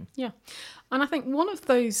right thing. Yeah, and I think one of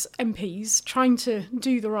those MPs trying to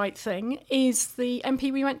do the right thing is the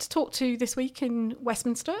MP we went to talk to this week in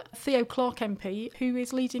Westminster, Theo Clarke MP, who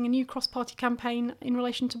is leading a new cross-party campaign in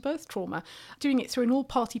relation to birth trauma, doing it through an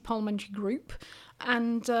all-party parliamentary group.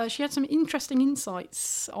 And she had some interesting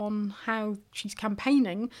insights on how she's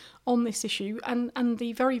campaigning on this issue and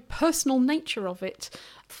the very personal nature of it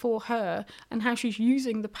for her, and how she's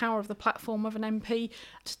using the power of the platform of an MP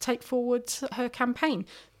to take forward her campaign.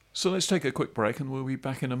 So let's take a quick break and we'll be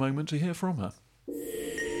back in a moment to hear from her.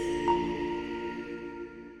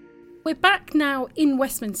 We're We're back now in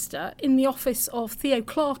Westminster in the office of Theo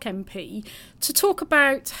Clarke MP to talk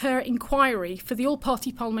about her inquiry for the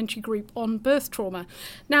all-party parliamentary group on birth trauma.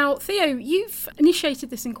 Now, Theo, you've initiated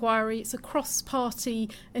this inquiry. It's a cross-party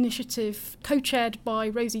initiative co-chaired by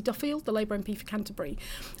Rosie Duffield, the Labour MP for Canterbury,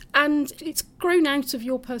 and it's grown out of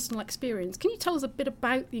your personal experience. Can you tell us a bit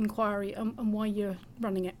about the inquiry and why you're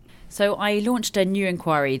running it? So I launched a new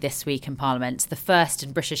inquiry this week in Parliament, the first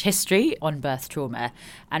in British history on birth trauma.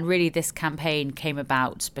 And really this campaign came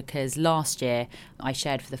about because last year I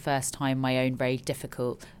shared for the first time my own very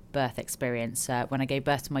difficult birth experience. When I gave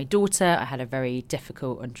birth to my daughter, I had a very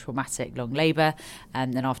difficult and traumatic long labour,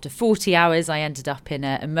 and then after 40 hours I ended up in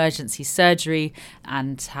emergency surgery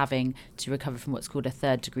and having to recover from what's called a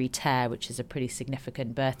 3rd-degree tear, which is a pretty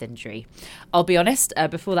significant birth injury. I'll be honest,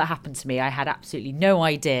 before that happened to me, I had absolutely no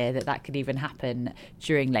idea that could even happen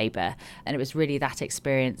during labour, and it was really that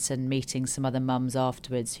experience and meeting some other mums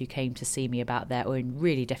afterwards who came to see me about their own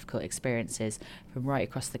really difficult experiences from right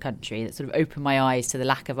across the country that sort of opened my eyes to the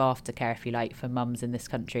lack of aftercare, if you like, for mums in this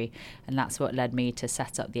country. And that's what led me to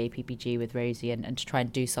set up the APPG with Rosie and to try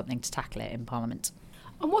and do something to tackle it in Parliament.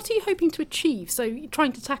 And what are you hoping to achieve? So you're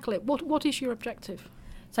trying to tackle it. What is your objective?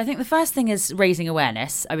 So I think the first thing is raising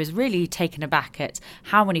awareness. I was really taken aback at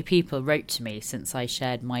how many people wrote to me since I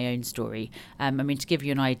shared my own story. To give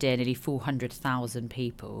you an idea, nearly 400,000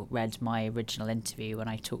 people read my original interview when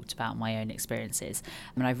I talked about my own experiences.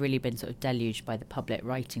 I've really been sort of deluged by the public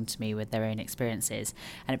writing to me with their own experiences.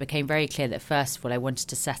 And it became very clear that, first of all, I wanted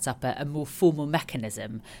to set up a more formal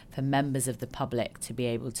mechanism for members of the public to be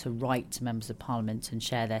able to write to members of Parliament and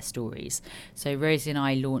share their stories. So Rosie and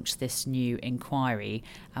I launched this new inquiry,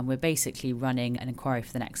 and we're basically running an inquiry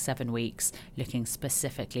for the next 7 weeks looking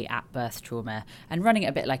specifically at birth trauma and running it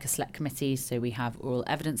a bit like a select committee. So we have oral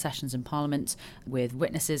evidence sessions in Parliament with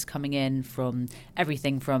witnesses coming in from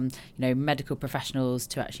everything from medical professionals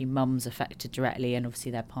to actually mums affected directly, and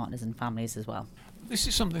obviously their partners and families as well. This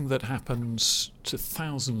is something that happens to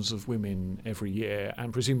thousands of women every year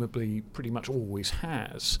and presumably pretty much always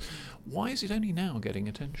has. Why is it only now getting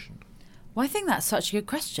attention? Well, I think that's such a good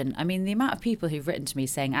question. The amount of people who've written to me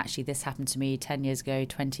saying, actually, this happened to me 10 years ago,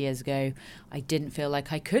 20 years ago. I didn't feel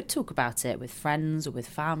like I could talk about it with friends or with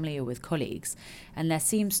family or with colleagues. And there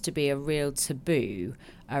seems to be a real taboo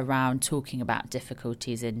around talking about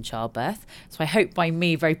difficulties in childbirth. So I hope by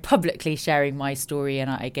me very publicly sharing my story, and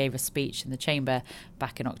I gave a speech in the Chamber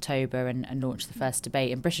back in October and launched the first debate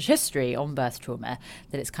in British history on birth trauma,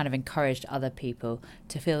 that it's kind of encouraged other people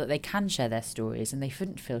to feel that they can share their stories and they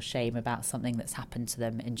shouldn't feel shame about something that's happened to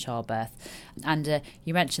them in childbirth. And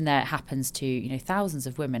you mentioned there it happens to thousands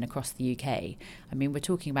of women across the UK. We're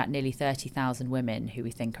talking about nearly 30,000 women who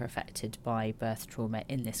we think are affected by birth trauma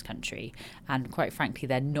in this country, and quite frankly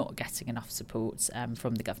they're not getting enough support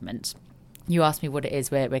from the government. You asked me what it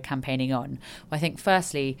is we're campaigning on. Well, I think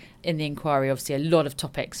firstly, in the inquiry, obviously a lot of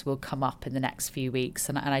topics will come up in the next few weeks,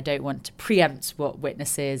 and I don't want to preempt what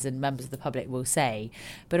witnesses and members of the public will say,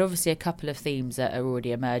 but obviously a couple of themes are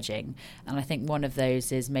already emerging, and I think one of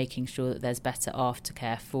those is making sure that there's better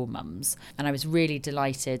aftercare for mums. And I was really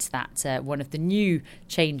delighted that one of the new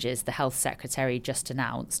changes the Health Secretary just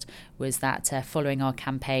announced was that following our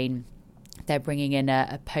campaign, they're bringing in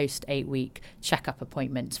a post 8-week checkup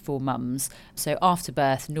appointment for mums. So after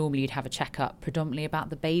birth, normally you'd have a checkup predominantly about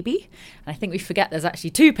the baby. And I think we forget there's actually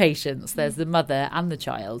two patients. There's the mother and the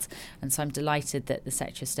child. And so I'm delighted that the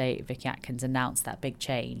Secretary of State, Vicky Atkins, announced that big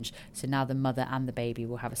change. So now the mother and the baby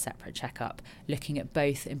will have a separate checkup, looking at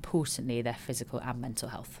both, importantly, their physical and mental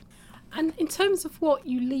health. And in terms of what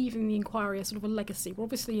you leave in the inquiry as sort of a legacy, we're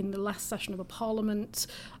obviously in the last session of a parliament,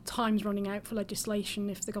 time's running out for legislation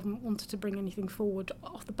if the government wanted to bring anything forward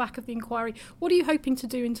off the back of the inquiry. What are you hoping to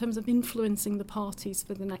do in terms of influencing the parties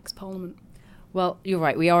for the next parliament? Well, you're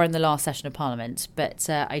right, we are in the last session of Parliament, but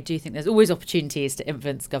I do think there's always opportunities to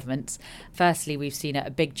influence governments. Firstly, we've seen a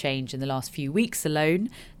big change in the last few weeks alone,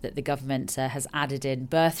 that the government has added in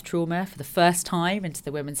birth trauma for the first time into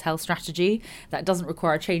the Women's Health Strategy. That doesn't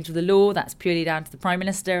require a change of the law, that's purely down to the Prime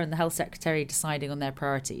Minister and the Health Secretary deciding on their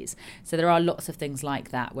priorities. So there are lots of things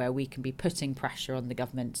like that where we can be putting pressure on the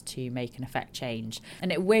government to make and effect change.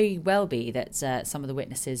 And it may well be that some of the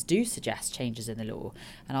witnesses do suggest changes in the law,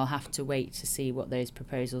 and I'll have to wait to see what those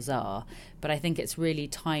proposals are. But I think it's really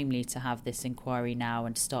timely to have this inquiry now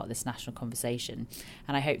and to start this national conversation.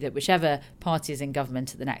 And I hope that whichever party is in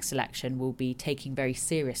government at the next election will be taking very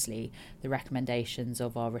seriously the recommendations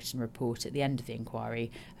of our written report at the end of the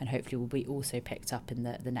inquiry, and hopefully will be also picked up in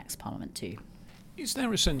the next Parliament too. Is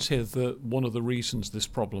there a sense here that one of the reasons this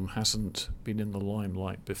problem hasn't been in the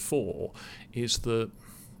limelight before is that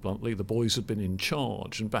bluntly, the boys have been in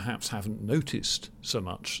charge and perhaps haven't noticed so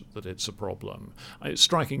much that it's a problem. It's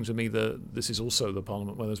striking to me that this is also the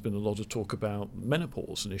Parliament where there's been a lot of talk about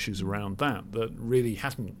menopause and issues around that really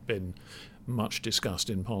hadn't been much discussed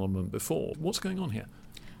in Parliament before. What's going on here?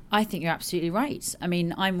 I think you're absolutely right. I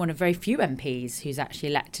mean, I'm one of very few MPs who's actually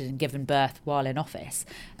elected and given birth while in office.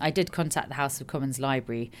 I did contact the House of Commons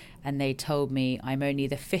Library and they told me I'm only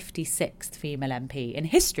the 56th female MP in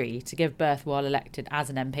history to give birth while elected as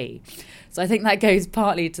an MP. So I think that goes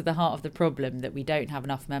partly to the heart of the problem, that we don't have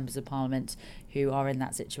enough members of Parliament who are in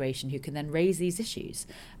that situation who can then raise these issues.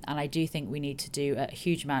 And I do think we need to do a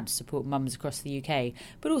huge amount to support mums across the UK,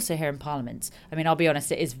 but also here in Parliament. I mean, I'll be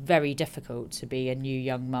honest, it is very difficult to be a new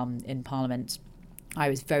young mum in Parliament. I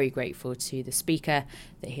was very grateful to the Speaker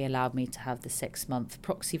that he allowed me to have the 6-month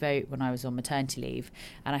proxy vote when I was on maternity leave.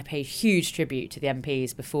 And I paid huge tribute to the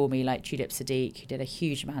MPs before me, like Tulip Siddiq, who did a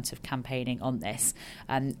huge amount of campaigning on this.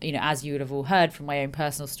 And, you know, as you would have all heard from my own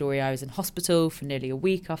personal story, I was in hospital for nearly a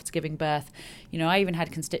week after giving birth. You know, I even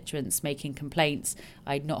had constituents making complaints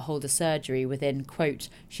I'd not hold a surgery within, quote,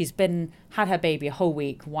 she's had her baby a whole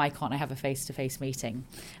week, why can't I have a face-to-face meeting?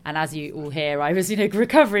 And as you all hear, I was,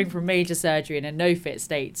 recovering from major surgery in a no-fit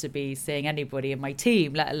state to be seeing anybody in my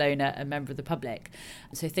team, let alone a member of the public.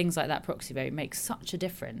 So things like that proxy vote make such a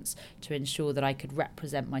difference to ensure that I could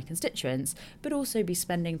represent my constituents, but also be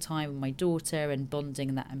spending time with my daughter and bonding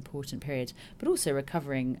in that important period, but also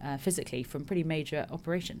recovering physically from pretty major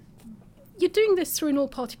operation. You're doing this through an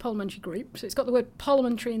all-party parliamentary group, so it's got the word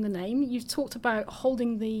parliamentary in the name. You've talked about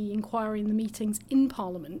holding the inquiry and the meetings in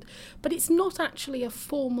Parliament, but it's not actually a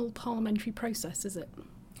formal parliamentary process, is it?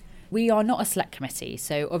 We are not a select committee,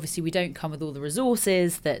 so obviously we don't come with all the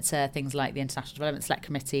resources that things like the International Development Select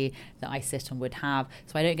Committee that I sit on would have.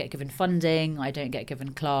 So I don't get given funding, I don't get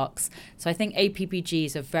given clerks. So I think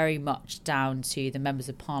APPGs are very much down to the members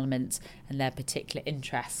of Parliament and their particular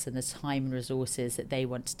interests and the time and resources that they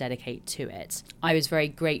want to dedicate to it. I was very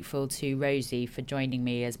grateful to Rosie for joining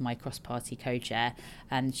me as my cross-party co-chair,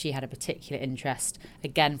 and she had a particular interest,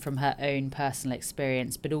 again from her own personal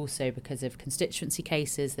experience, but also because of constituency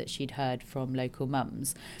cases that she'd heard from local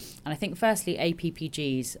mums. And I think firstly,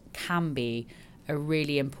 APPGs can be a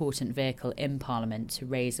really important vehicle in Parliament to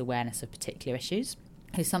raise awareness of particular issues.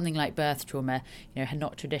 So something like birth trauma, had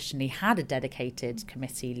not traditionally had a dedicated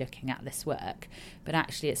committee looking at this work, but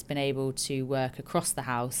actually it's been able to work across the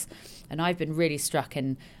House. And I've been really struck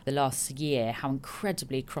in the last year how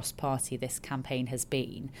incredibly cross-party this campaign has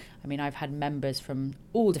been. I mean, I've had members from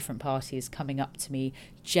all different parties coming up to me,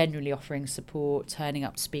 genuinely offering support, turning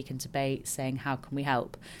up to speak in debate, saying, how can we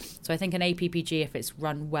help? So I think an APPG, if it's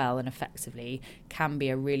run well and effectively, can be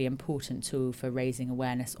a really important tool for raising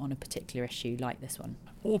awareness on a particular issue like this one.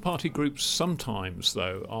 All party groups sometimes,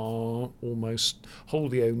 though, are almost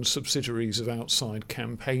wholly owned subsidiaries of outside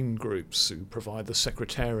campaign groups who provide the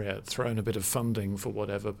secretariat, throw in a bit of funding for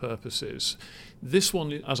whatever purposes. This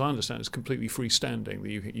one, as I understand, is completely freestanding.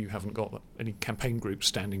 You haven't got any campaign groups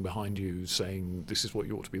standing behind you saying this is what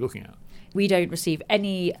you ought to be looking at. We don't receive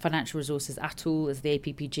any financial resources at all as the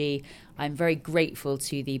APPG. I'm very grateful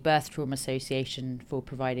to the Birth Trauma Association for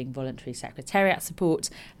providing voluntary secretariat support,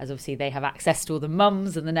 as obviously they have access to all the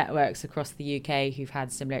mums and the networks across the UK who've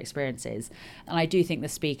had similar experiences. And I do think the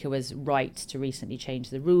Speaker was right to recently change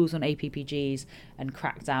the rules on APPGs and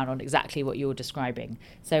crack down on exactly what you're describing.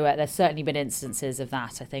 So there's certainly been instances of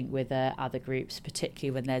that, I think, with other groups,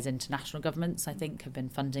 particularly when there's international governments, I think, have been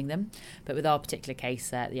funding them. But with our particular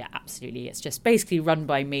case, absolutely. It's just basically run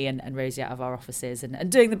by me and Rosie out of our offices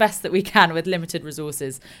and doing the best that we can with limited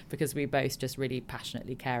resources, because we both just really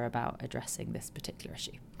passionately care about addressing this particular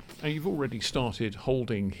issue. Now, you've already started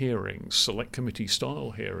holding hearings, select committee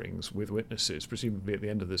style hearings with witnesses. Presumably at the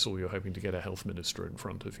end of this all you're hoping to get a health minister in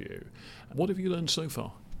front of you. What have you learned so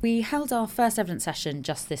far? We held our first evidence session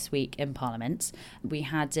just this week in Parliament. We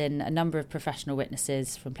had in a number of professional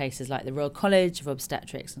witnesses from places like the Royal College of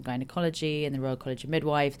Obstetrics and Gynaecology and the Royal College of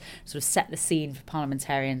Midwives, sort of set the scene for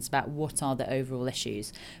parliamentarians about what are the overall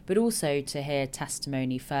issues, but also to hear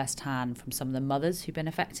testimony firsthand from some of the mothers who've been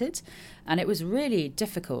affected. And it was really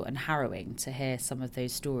difficult and harrowing to hear some of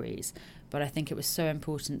those stories. But I think it was so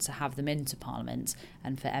important to have them into Parliament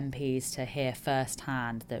and for MPs to hear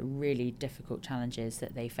firsthand the really difficult challenges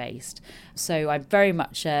that they faced. So I very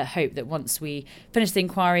much hope that once we finish the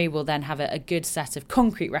inquiry, we'll then have a good set of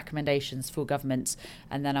concrete recommendations for government,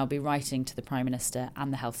 and then I'll be writing to the Prime Minister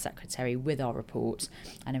and the Health Secretary with our report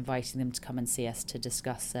and inviting them to come and see us to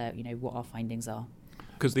discuss what our findings are.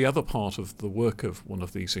 Because the other part of the work of one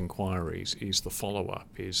of these inquiries is the follow-up,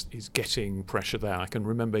 is getting pressure there. I can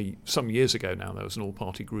remember some years ago now there was an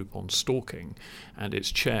all-party group on stalking, and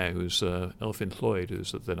its chair, who's Elfyn Lloyd,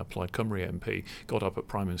 who's then a Plaid Cymru MP, got up at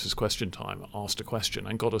Prime Minister's Question Time, asked a question,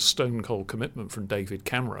 and got a stone-cold commitment from David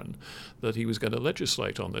Cameron that he was going to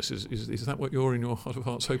legislate on this. Is that what you're in your heart of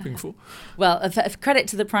hearts hoping for? Well, credit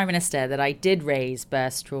to the Prime Minister that I did raise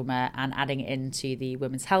birth trauma and adding it into the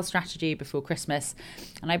Women's Health Strategy before Christmas.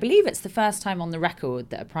 And I believe it's the first time on the record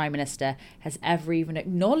that a Prime Minister has ever even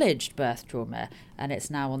acknowledged birth trauma, and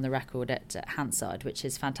it's now on the record at Hansard, which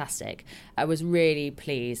is fantastic. I was really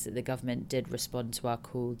pleased that the government did respond to our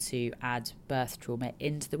call to add birth trauma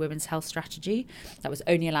into the Women's Health Strategy. That was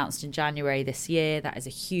only announced in January this year. That is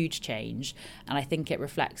a huge change, and I think it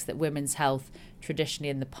reflects that women's health traditionally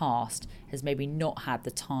in the past has maybe not had the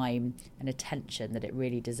time and attention that it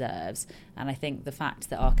really deserves. And I think the fact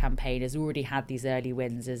that our campaign has already had these early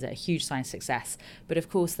wins is a huge sign of success. But of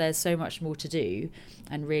course, there's so much more to do.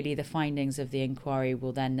 And really, the findings of the inquiry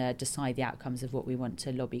will then decide the outcomes of what we want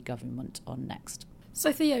to lobby government on next.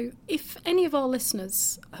 So Theo, if any of our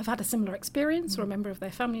listeners have had a similar experience or a member of their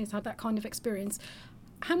family has had that kind of experience,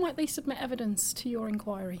 how might they submit evidence to your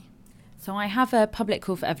inquiry? So I have a public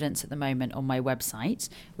call for evidence at the moment on my website,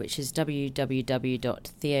 which is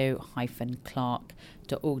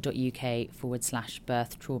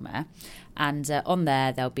www.theo-clark.org.uk/birth trauma. And on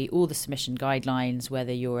there, there'll be all the submission guidelines,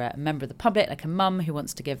 whether you're a member of the public, like a mum who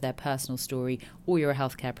wants to give their personal story, or you're a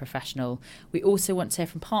healthcare professional. We also want to hear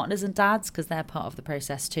from partners and dads, because they're part of the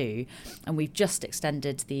process too. And we've just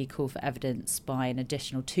extended the call for evidence by an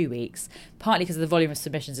additional 2 weeks, partly because the volume of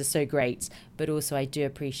submissions is so great, but also I do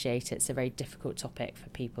appreciate it's a very difficult topic for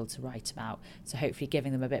people to write about. So hopefully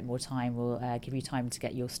giving them a bit more time will give you time to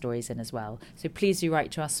get your stories in as well. So please do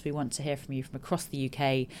write to us. We want to hear from you from across the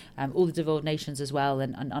UK, all the devolved nations as well,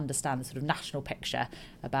 and understand the sort of national picture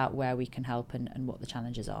about where we can help and what the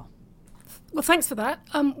challenges are. Well, thanks for that.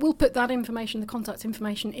 We'll put that information, the contact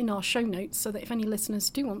information, in our show notes so that if any listeners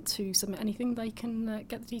do want to submit anything, they can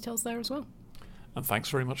get the details there as well. And thanks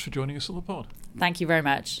very much for joining us on the pod. Thank you very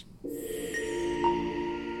much.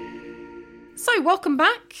 So, welcome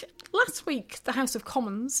back. Last week, the House of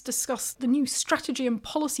Commons discussed the new strategy and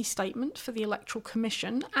policy statement for the Electoral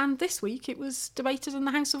Commission, and this week it was debated in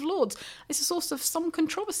the House of Lords. It's a source of some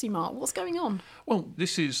controversy, Mark. What's going on? Well,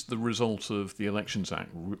 this is the result of the Elections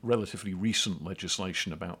Act, relatively recent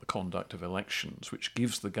legislation about the conduct of elections, which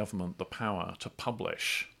gives the government the power to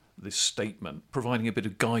publish this statement, providing a bit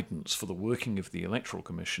of guidance for the working of the Electoral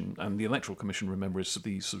Commission. And the Electoral Commission, remember, is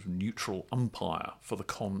the sort of neutral umpire for the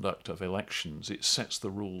conduct of elections. It sets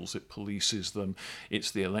the rules, it polices them.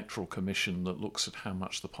 It's the Electoral Commission that looks at how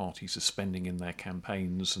much the parties are spending in their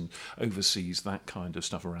campaigns and oversees that kind of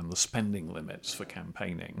stuff around the spending limits for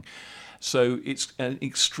campaigning. So it's an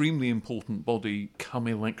extremely important body come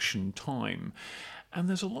election time. And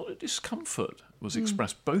there's a lot of discomfort was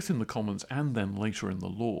expressed both in the Commons and then later in the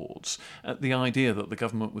Lords at the idea that the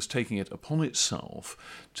government was taking it upon itself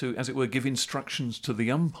to, as it were, give instructions to the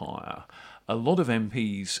umpire. A lot of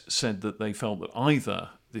MPs said that they felt that either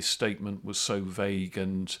this statement was so vague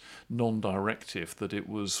and non-directive that it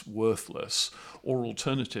was worthless, or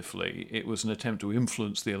alternatively, it was an attempt to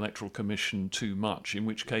influence the Electoral Commission too much, in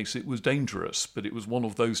which case it was dangerous, but it was one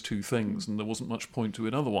of those two things, and there wasn't much point to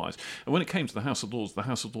it otherwise. And when it came to the House of Lords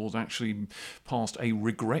actually passed a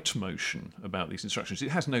regret motion about these instructions.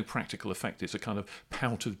 It has no practical effect. It's a kind of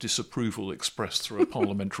pout of disapproval expressed through a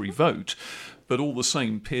parliamentary vote. But all the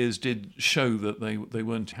same, peers did show that they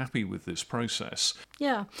weren't happy with this process.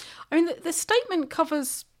 Yeah. I mean, the statement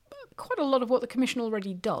covers quite a lot of what the Commission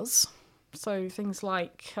already does. So things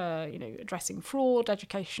like, addressing fraud,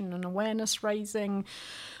 education and awareness raising,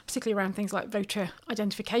 particularly around things like voter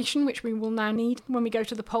identification, which we will now need when we go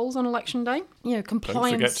to the polls on election day.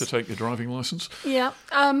 Compliance. Don't forget to take your driving licence. Yeah.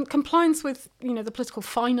 Compliance with, the political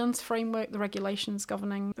finance framework, the regulations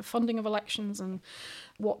governing the funding of elections and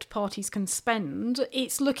what parties can spend.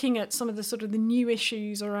 It's looking at some of the sort of the new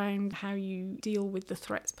issues around how you deal with the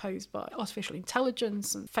threats posed by artificial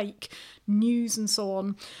intelligence and fake news and so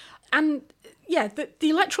on. And yeah, the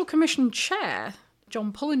Electoral Commission chair,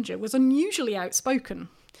 John Pullinger, was unusually outspoken.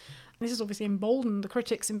 This has obviously emboldened the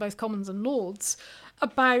critics in both Commons and Lords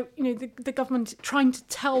about, the government trying to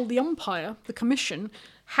tell the umpire, the Commission,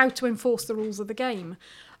 how to enforce the rules of the game.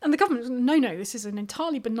 And the government, no, this is an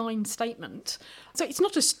entirely benign statement. So it's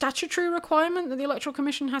not a statutory requirement that the Electoral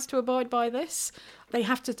Commission has to abide by this. They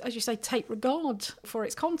have to, as you say, take regard for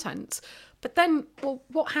its content. But then, well,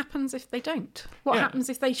 what happens if they don't? What happens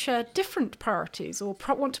if they share different priorities or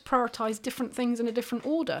want to prioritise different things in a different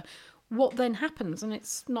order? what then happens? And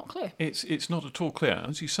it's not clear. It's not at all clear.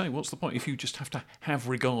 As you say, what's the point? If you just have to have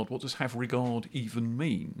regard, what does have regard even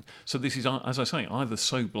mean? So this is, as I say, either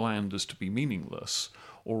so bland as to be meaningless,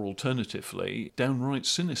 or alternatively, downright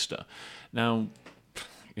sinister. Now,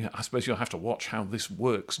 I suppose you'll have to watch how this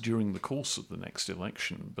works during the course of the next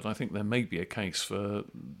election, but I think there may be a case for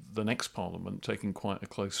the next Parliament taking quite a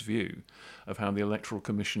close view of how the Electoral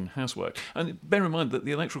Commission has worked. And bear in mind that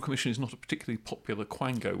the Electoral Commission is not a particularly popular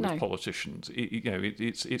quango with politicians.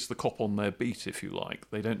 It's the cop on their beat, if you like.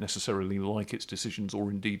 They don't necessarily like its decisions or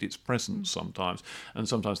indeed its presence sometimes, and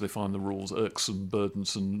sometimes they find the rules irksome,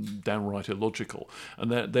 burdensome, downright illogical. And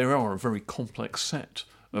there are a very complex set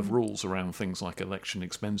of rules around things like election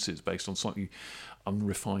expenses based on slightly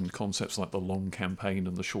unrefined concepts like the long campaign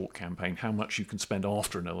and the short campaign. How much you can spend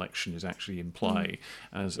after an election is actually in play,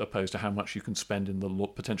 as opposed to how much you can spend in the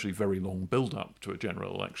potentially very long build-up to a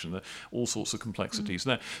general election. There are all sorts of complexities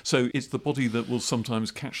there. So it's the body that will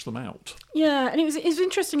sometimes catch them out. Yeah, and it was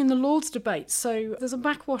interesting in the Lords debate. So there's a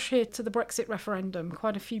backwash here to the Brexit referendum.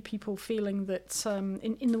 Quite a few people feeling that,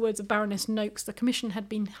 in the words of Baroness Noakes, the Commission had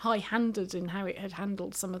been high-handed in how it had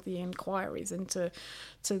handled some of the inquiries into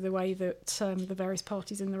the way that the various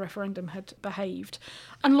parties in the referendum had behaved.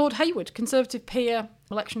 And Lord Hayward, Conservative peer,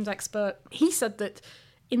 elections expert, he said that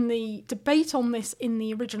in the debate on this in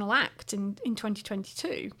the original Act in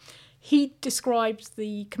 2022, he described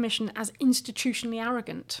the Commission as institutionally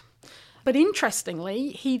arrogant. But interestingly,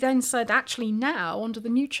 he then said actually now, under the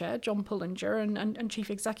new chair, John Pullinger and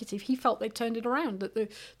Chief Executive, he felt they'd turned it around, that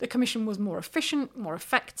the Commission was more efficient, more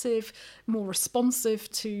effective, more responsive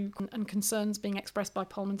to and concerns being expressed by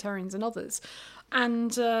parliamentarians and others.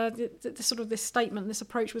 And this statement, this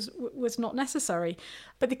approach was not necessary.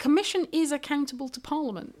 But the Commission is accountable to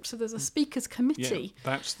Parliament. So there's a Speaker's Committee.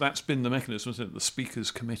 Yeah, that's been the mechanism, isn't it? The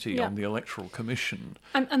Speaker's Committee on the Electoral Commission.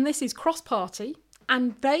 And this is cross-party.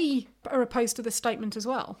 And they are opposed to this statement as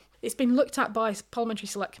well. It's been looked at by Parliamentary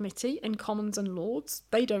Select Committee in Commons and Lords.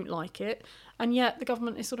 They don't like it. And yet the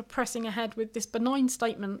government is sort of pressing ahead with this benign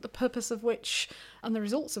statement, the purpose of which and the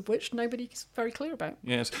results of which nobody's very clear about.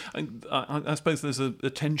 Yes. I suppose there's a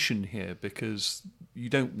tension here because you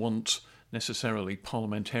don't want necessarily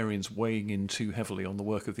parliamentarians weighing in too heavily on the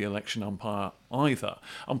work of the election umpire either.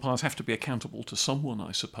 Umpires have to be accountable to someone,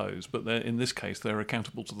 I suppose, but in this case they're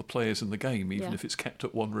accountable to the players in the game, even if it's kept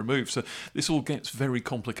at one remove. So this all gets very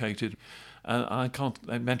complicated. I can't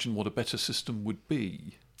imagine what a better system would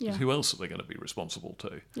be. Yeah. Who else are they going to be responsible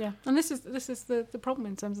to? Yeah, and this is the problem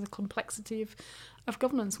in terms of the complexity of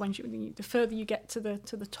governance. When the further you get to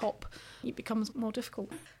the top, it becomes more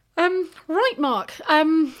difficult. Right, Mark.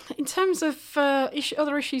 In terms of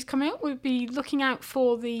other issues coming up, we'll be looking out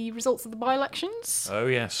for the results of the by-elections. Oh,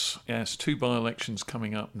 yes. 2 by-elections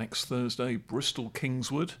coming up next Thursday.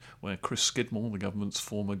 Bristol-Kingswood, where Chris Skidmore, the government's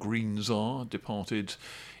former Green Czar, departed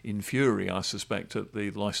in fury, I suspect, at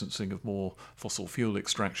the licensing of more fossil fuel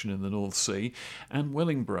extraction in the North Sea. And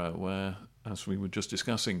Wellingborough, where, as we were just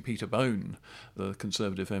discussing, Peter Bone, the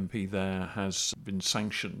Conservative MP there, has been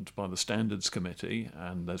sanctioned by the Standards Committee,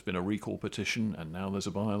 and there's been a recall petition, and now there's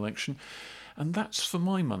a by-election. And that's, for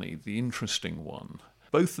my money, the interesting one.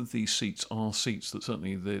 Both of these seats are seats that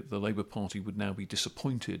certainly the Labour Party would now be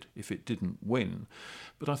disappointed if it didn't win.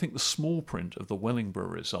 But I think the small print of the Wellingborough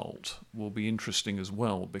result will be interesting as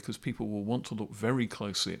well, because people will want to look very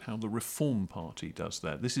closely at how the Reform Party does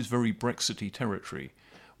that. This is very Brexity territory.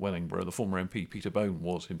 Wellingborough, the former MP Peter Bone,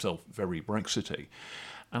 was himself very Brexity.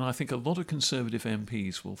 And I think a lot of Conservative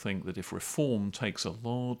MPs will think that if Reform takes a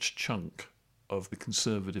large chunk of the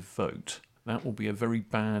Conservative vote, that will be a very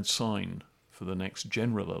bad sign for the next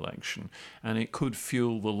general election, and it could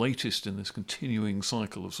fuel the latest in this continuing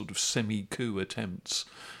cycle of sort of semi-coup attempts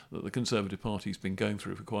that the Conservative Party's been going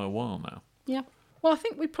through for quite a while now. Yeah. Well, I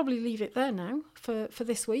think we'd probably leave it there now for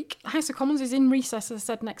this week. The House of Commons is in recess, as I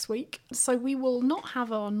said, next week, so we will not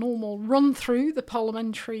have our normal run through the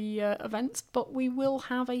parliamentary events, but we will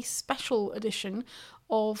have a special edition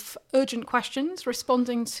of urgent questions,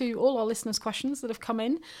 responding to all our listeners' questions that have come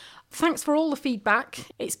in. Thanks for all the feedback.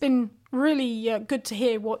 It's been really good to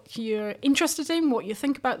hear what you're interested in, what you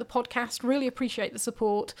think about the podcast. Really appreciate the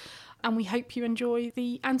support. And we hope you enjoy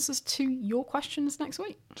the answers to your questions next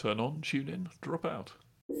week. Turn on, tune in, drop out.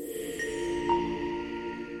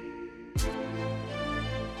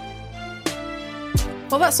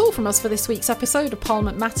 Well, that's all from us for this week's episode of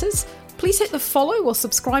Parliament Matters. Please hit the follow or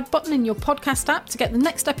subscribe button in your podcast app to get the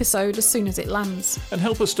next episode as soon as it lands. And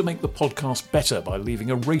help us to make the podcast better by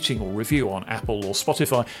leaving a rating or review on Apple or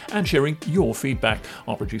Spotify and sharing your feedback.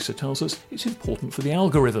 Our producer tells us it's important for the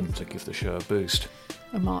algorithm to give the show a boost.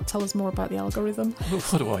 Oh, Mark, tell us more about the algorithm. Well,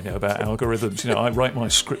 what do I know about algorithms? I write my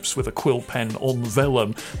scripts with a quill pen on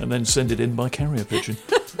vellum and then send it in by carrier pigeon.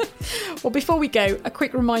 Well, before we go, a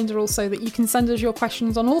quick reminder also that you can send us your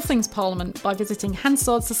questions on all things Parliament by visiting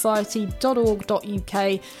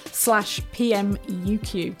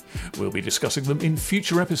hansardsociety.org.uk/PMEUQ. We'll be discussing them in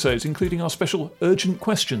future episodes, including our special Urgent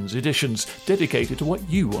Questions editions dedicated to what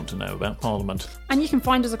you want to know about Parliament. And you can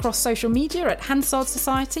find us across social media at Hansard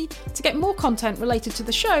Society to get more content related to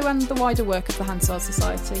the show and the wider work of the Hansard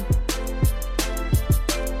Society.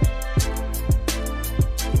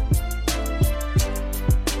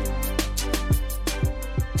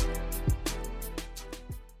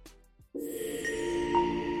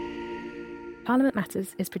 Parliament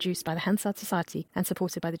Matters is produced by the Hansard Society and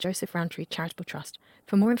supported by the Joseph Rowntree Charitable Trust.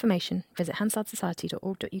 For more information, visit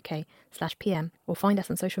hansardsociety.org.uk/PM or find us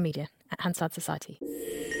on social media at Hansard Society.